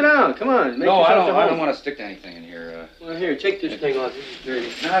this? Well, sit down. Come on. Make No, yourself at I home. don't want to stick to anything in here. Well, here, take this thing off. This is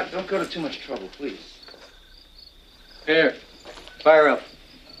dirty. No, don't go to too much trouble, please. Here, fire up.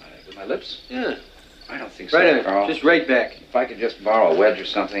 With my lips? Yeah. I don't think so, Right on. Carl. Just right back. If I could just borrow a wedge or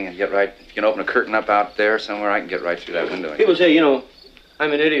something and get right, if you can open a curtain up out there somewhere, I can get right through that window. People say,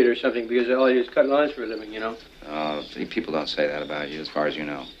 I'm an idiot or something because all I do is cut lawns for a living, People don't say that about you, as far as you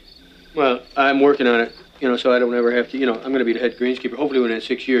know. Well, I'm working on it, so I don't ever have to, I'm going to be the head greenskeeper. Hopefully within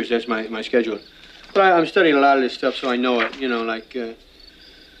 6 years, that's my schedule. But I'm studying a lot of this stuff, so I know it, like,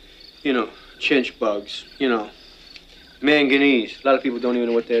 chinch bugs, manganese. A lot of people don't even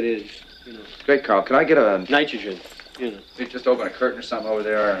know what that is, Great, Carl. Could I get a... Nitrogen, You just open a curtain or something over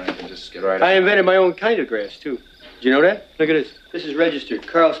there, and I can just get right I up. invented my own kind of grass, too. Do you know that? Look at this. This is registered.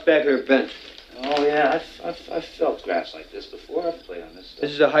 Carl Spagler Bent. Oh, yeah, I've felt grass like this before. I've played on this stuff.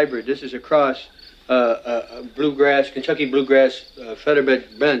 This is a hybrid. This is a cross, bluegrass, Kentucky bluegrass,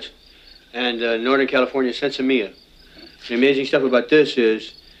 featherbed bent, and Northern California sensimilla. The amazing stuff about this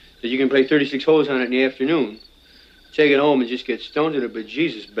is that you can play 36 holes on it in the afternoon, take it home and just get stoned to the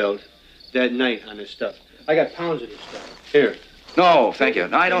bejesus belt that night on this stuff. I got pounds of this stuff. Here. No, thank you.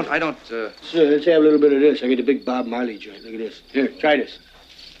 No, I don't, So let's have a little bit of this. I get the big Bob Marley joint. Look at this. Here, try this.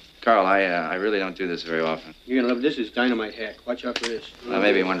 Carl, I really don't do this very often. You're gonna love this. Is dynamite hack. Watch out for this.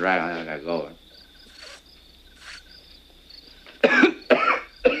 Maybe one drag, I gotta go.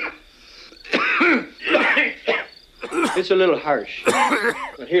 It's a little harsh.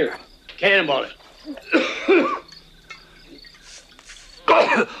 But here, cannonball it.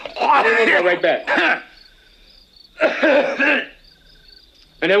 And then we'll go right back.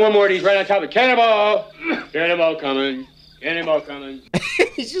 And then one more of these right on top of it. Cannonball! Cannonball coming. Cannonball coming.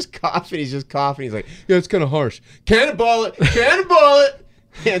 He's just coughing. He's like, yeah, it's kind of harsh. Cannonball it. Cannonball it.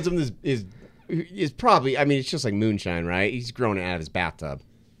 Hands him this is probably, I mean, it's just like moonshine, right? He's growing it out of his bathtub.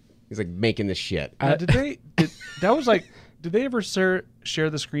 He's like making this shit. Did they ever share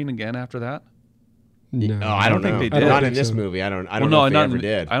the screen again after that? No, I don't think know. they did. Not I in think this so. movie. I don't Well, know no, if they not ever in-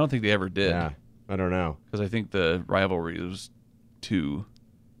 did. I don't think they ever did. Yeah, I don't know. Because I think the rivalry was too.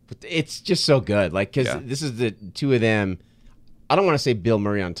 But it's just so good. Like, because this is the two of them. I don't want to say Bill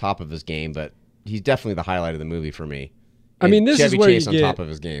Murray on top of his game, but he's definitely the highlight of the movie for me. I mean, this Chevy is where Chase you on get, top of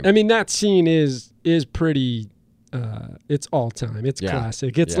his game. I mean, that scene is pretty. It's all time. It's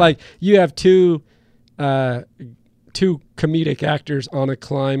classic. It's like you have two comedic actors on a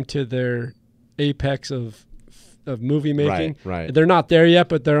climb to their apex of movie making. Right. They're not there yet,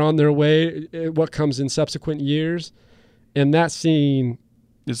 but they're on their way. What comes in subsequent years, and that scene.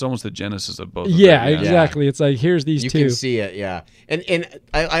 It's almost the genesis of both. Yeah, of them, exactly. It's like here's these two. You can see it, yeah. And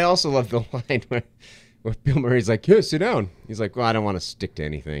I also love the line where Bill Murray's like, "Yeah, sit down." He's like, "Well, I don't want to stick to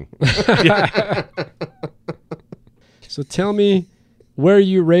anything." So tell me where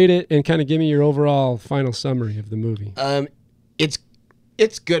you rate it and kind of give me your overall final summary of the movie.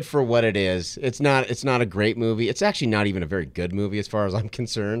 It's good for what it is. It's not a great movie. It's actually not even a very good movie as far as I'm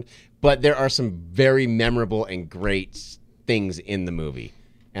concerned. But there are some very memorable and great things in the movie,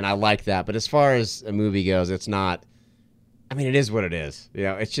 and I like that. But as far as a movie goes, it's not. I mean, it is what it is. You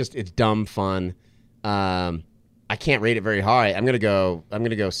know, it's dumb fun. I can't rate it very high. I'm gonna go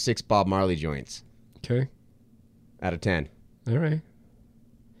 6 Bob Marley joints. Okay. Out of 10. All right.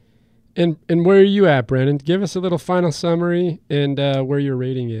 And where are you at, Brandon? Give us a little final summary and where you're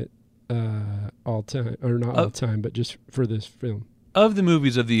rating it all time, or not all time, but just for this film. Of the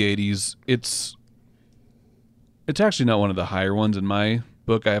movies of the 80s, it's actually not one of the higher ones in my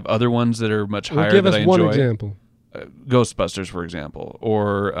book. I have other ones that are much higher give that us I enjoy. one example. Ghostbusters, for example,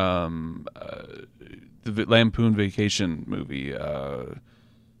 or the Lampoon Vacation movie,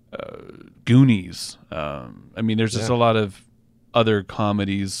 Goonies. I mean, there's just a lot of other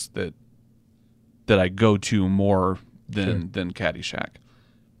comedies that I go to more than Caddyshack.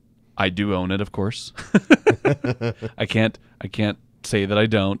 I do own it, of course. I can't say that I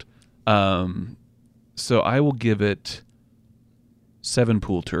don't. So I will give it 7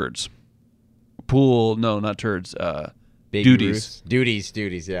 pool turds. No, not turds. Duties.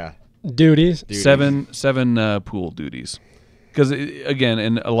 Duties. Yeah. Duties. 7 pool duties. Because again,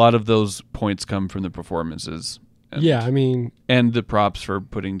 and a lot of those points come from the performances. And, I mean, and the props for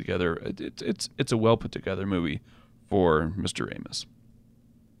putting together. It's a well put together movie for Mr. Ramis.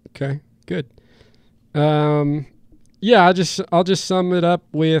 Okay, good. I'll just sum it up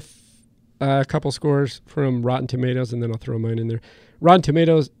with a couple scores from Rotten Tomatoes, and then I'll throw mine in there. Rotten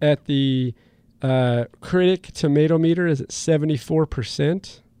Tomatoes at the critic tomato meter is at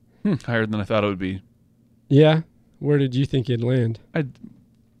 74%. Higher than I thought it would be. Yeah. Where did you think it'd land?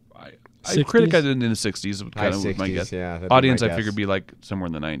 Critic I did in the 60s would kind of be my guess. Yeah, audience I figured be like somewhere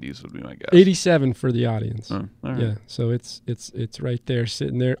in the 90s would be my guess. 87 for the audience. Oh, all right. Yeah, so it's right there,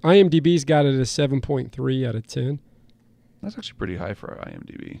 sitting there. IMDb's got it at a 7.3 out of 10. That's actually pretty high for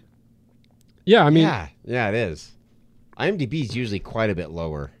IMDb. Yeah, I mean, yeah, it is. IMDb is usually quite a bit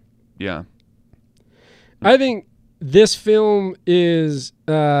lower. Yeah, I think this film is.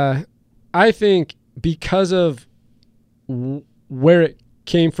 I think because of where it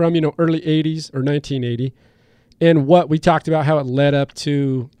came from, early 80s or 1980, and what we talked about, how it led up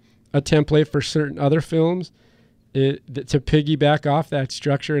to a template for certain other films, to piggyback off that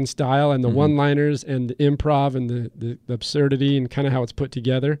structure and style and the one-liners and the improv and the absurdity and kind of how it's put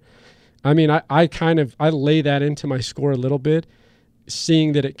together. I mean, I lay that into my score a little bit,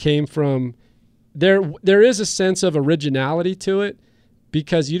 seeing that it came from there is a sense of originality to it,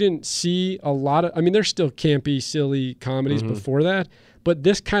 because you didn't see a lot of, I mean, there's still campy, silly comedies before that, but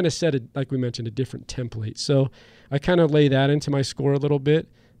this kind of set, like we mentioned, a different template. So I kind of lay that into my score a little bit.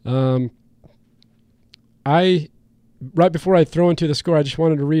 Right before I throw into the score, I just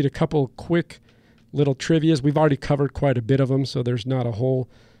wanted to read a couple quick little trivias. We've already covered quite a bit of them, so there's not a whole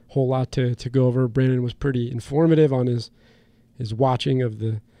lot to go over. Brandon was pretty informative on his watching of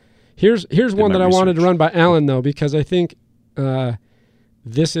the. Here's one that I wanted to run by Alan, though, because I think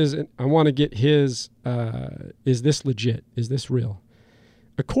this is. I want to get his. Is this legit? Is this real?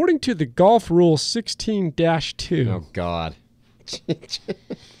 According to the Golf Rule 16-2. Oh God.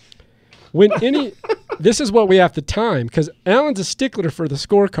 This is what we have to time, because Alan's a stickler for the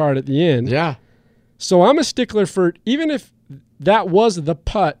scorecard at the end. Yeah. So I'm a stickler for, even if that was the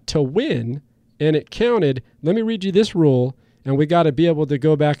putt to win and it counted, let me read you this rule, and we got to be able to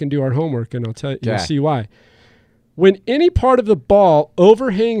go back and do our homework, and I'll tell you, you'll see why. When any part of the ball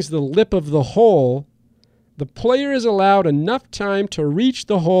overhangs the lip of the hole, the player is allowed enough time to reach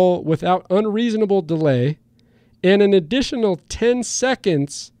the hole without unreasonable delay, and an additional 10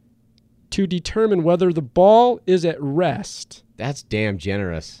 seconds to determine whether the ball is at rest. That's damn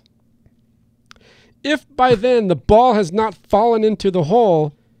generous. if by then the ball has not fallen into the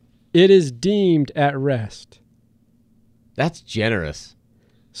hole, it is deemed at rest. That's generous.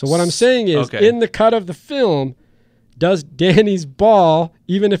 So what I'm saying is, Okay. in the cut of the film, does Danny's ball,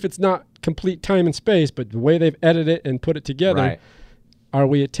 even if it's not complete time and space, but the way they've edited it and put it together, Right. are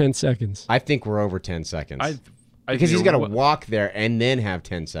we at 10 seconds? I think we're over 10 seconds. I because he's think got to you're- walk there and then have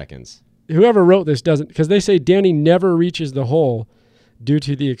 10 seconds. Whoever wrote this doesn't, because they say Danny never reaches the hole due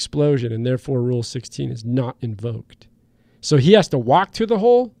to the explosion, and therefore Rule 16 is not invoked. So he has to walk to the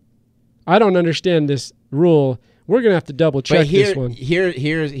hole? I don't understand this rule. We're going to have to double check this one.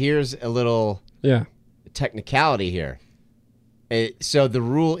 Here's a little technicality here. So the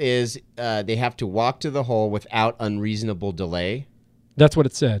rule is they have to walk to the hole without unreasonable delay. That's what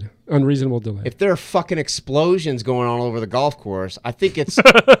it said. Unreasonable delay. If there are fucking explosions going on all over the golf course, I think it's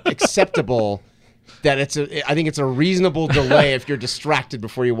acceptable that I think it's a reasonable delay if you're distracted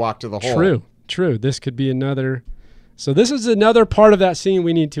before you walk to the hole. True. This could be another. So this is another part of that scene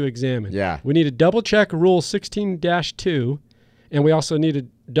we need to examine. Yeah. We need to double check Rule 16-2, and we also need to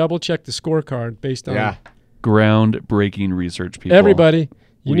double check the scorecard based on groundbreaking research, people. Everybody,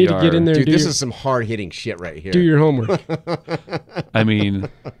 you need to get in there. Dude, and this is some hard hitting shit right here. Do your homework. I mean,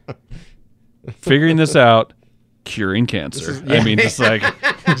 figuring this out, curing cancer. I mean, just like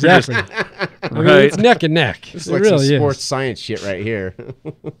exactly. I mean, it's neck and neck. This is It like really some is. sports science shit right here.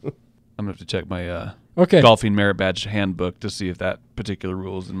 I'm gonna have to check my golfing merit badge handbook to see if that particular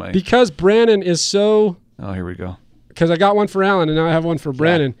rule is in my. Because Brandon is so. Oh, here we go. Because I got one for Alan and now I have one for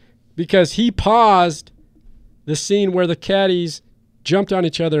Brandon. Because he paused the scene where the caddies jumped on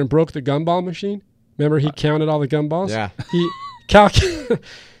each other and broke the gumball machine. Remember, he counted all the gumballs? Yeah. He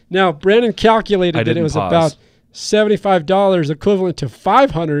Now, Brandon calculated that it was about $75 equivalent to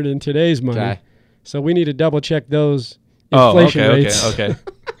 $500 in today's money. Okay. So we need to double check those inflation rates. Okay.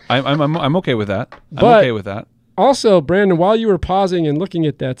 I'm okay with that. I'm But okay with that. Also, Brandon, while you were pausing and looking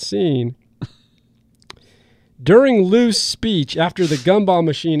at that scene, during Lou's speech after the gumball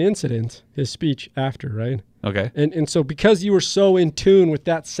machine incident, his speech after, right? Okay. And so because you were so in tune with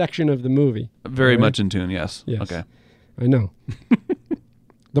that section of the movie. Very right? much in tune, yes. Okay. I know.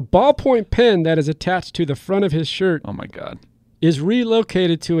 The ballpoint pen that is attached to the front of his shirt. Oh my God. Is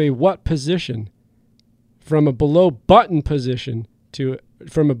relocated to a what position? From a below button position to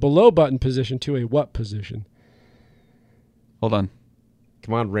a what position? Hold on.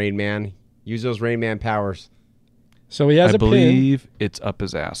 Come on, Rain Man. Use those Rain Man powers. So he has I a believe it's up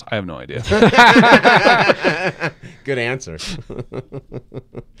his ass. I have no idea. Good answer.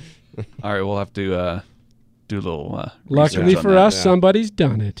 All right, we'll have to do a little. Luckily for us, somebody's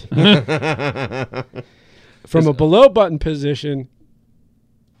done it. From a below button position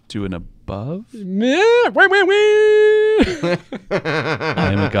to an above. I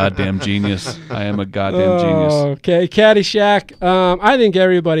am a goddamn genius. I am a goddamn genius. Okay, Caddyshack. I think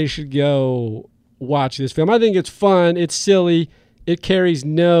everybody should go watch this film. I think it's fun. It's silly. It carries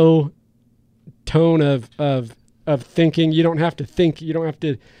no tone of thinking. You don't have to think. You don't have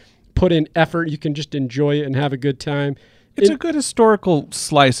to put in effort. You can just enjoy it and have a good time. It's a good historical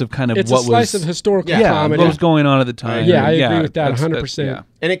slice of kind of it's what a slice was of historical comedy. What was going on at the time. Yeah, I agree with that 100%. Yeah.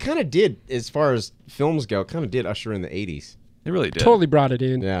 And it kind of did, as far as films go, kind of did usher in the 80s. It really did. Totally brought it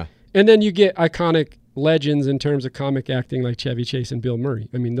in. Yeah. And then you get iconic legends in terms of comic acting like Chevy Chase and Bill Murray.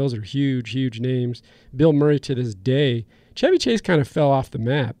 I mean, those are huge, huge names. Bill Murray to this day. Chevy Chase kind of fell off the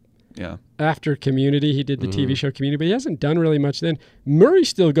map. Yeah. After Community, he did the TV show Community, but he hasn't done really much then. Murray's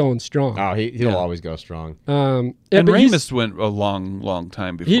still going strong. Oh, he'll always go strong. And Ramis went a long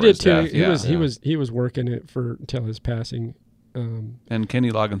time before he did his too. death. He was working it until his passing. And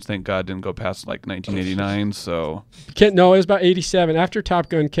Kenny Loggins, thank God, didn't go past like 1989. So no, it was about 87. After Top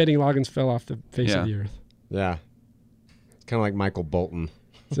Gun, Kenny Loggins fell off the face of the earth. Yeah, it's kind of like Michael Bolton.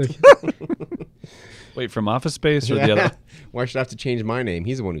 Wait, from Office Space or the other? Why should I have to change my name?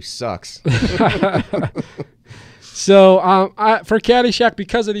 He's the one who sucks. So for Caddyshack,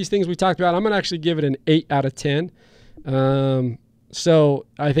 because of these things we talked about, I'm going to actually give it an 8 out of 10. So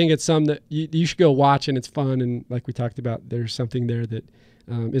I think it's some that you should go watch, and it's fun. And like we talked about, there's something there that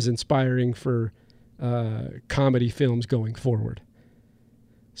is inspiring for comedy films going forward.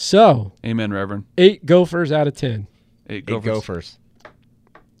 So. Amen, Reverend. 8 Gophers out of 10. 8 Gophers.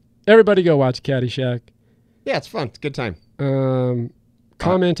 Everybody go watch Caddyshack. Yeah, it's fun. It's a good time.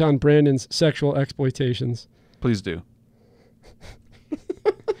 Comment on Brandon's sexual exploitations. Please do.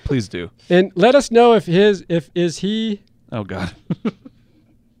 Please do. And let us know if is he. Oh God.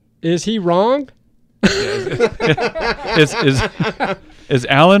 Is he wrong? Is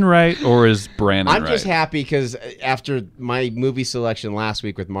Alan right or is Brandon I'm right? just happy because after my movie selection last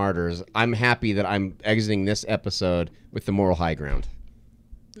week with Martyrs, I'm happy that I'm exiting this episode with the moral high ground.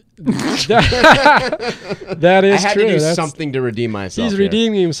 That is I had true. to do That's- something to redeem myself. He's here.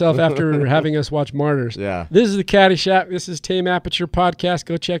 redeeming himself after having us watch Martyrs. Yeah. This is the Caddyshack. This is Tame Aperture Podcast.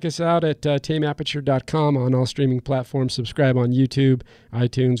 Go check us out at tameaperture.com on all streaming platforms. Subscribe on YouTube,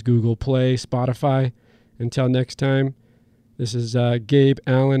 iTunes, Google Play, Spotify. Until next time, this is Gabe,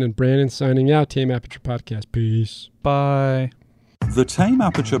 Alan, and Brandon signing out. Tame Aperture Podcast. Peace. Bye. The Tame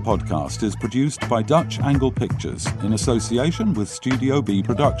Aperture Podcast is produced by Dutch Angle Pictures in association with Studio B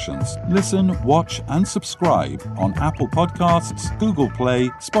Productions. Listen, watch, and subscribe on Apple Podcasts, Google Play,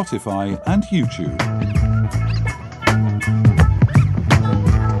 Spotify, and YouTube.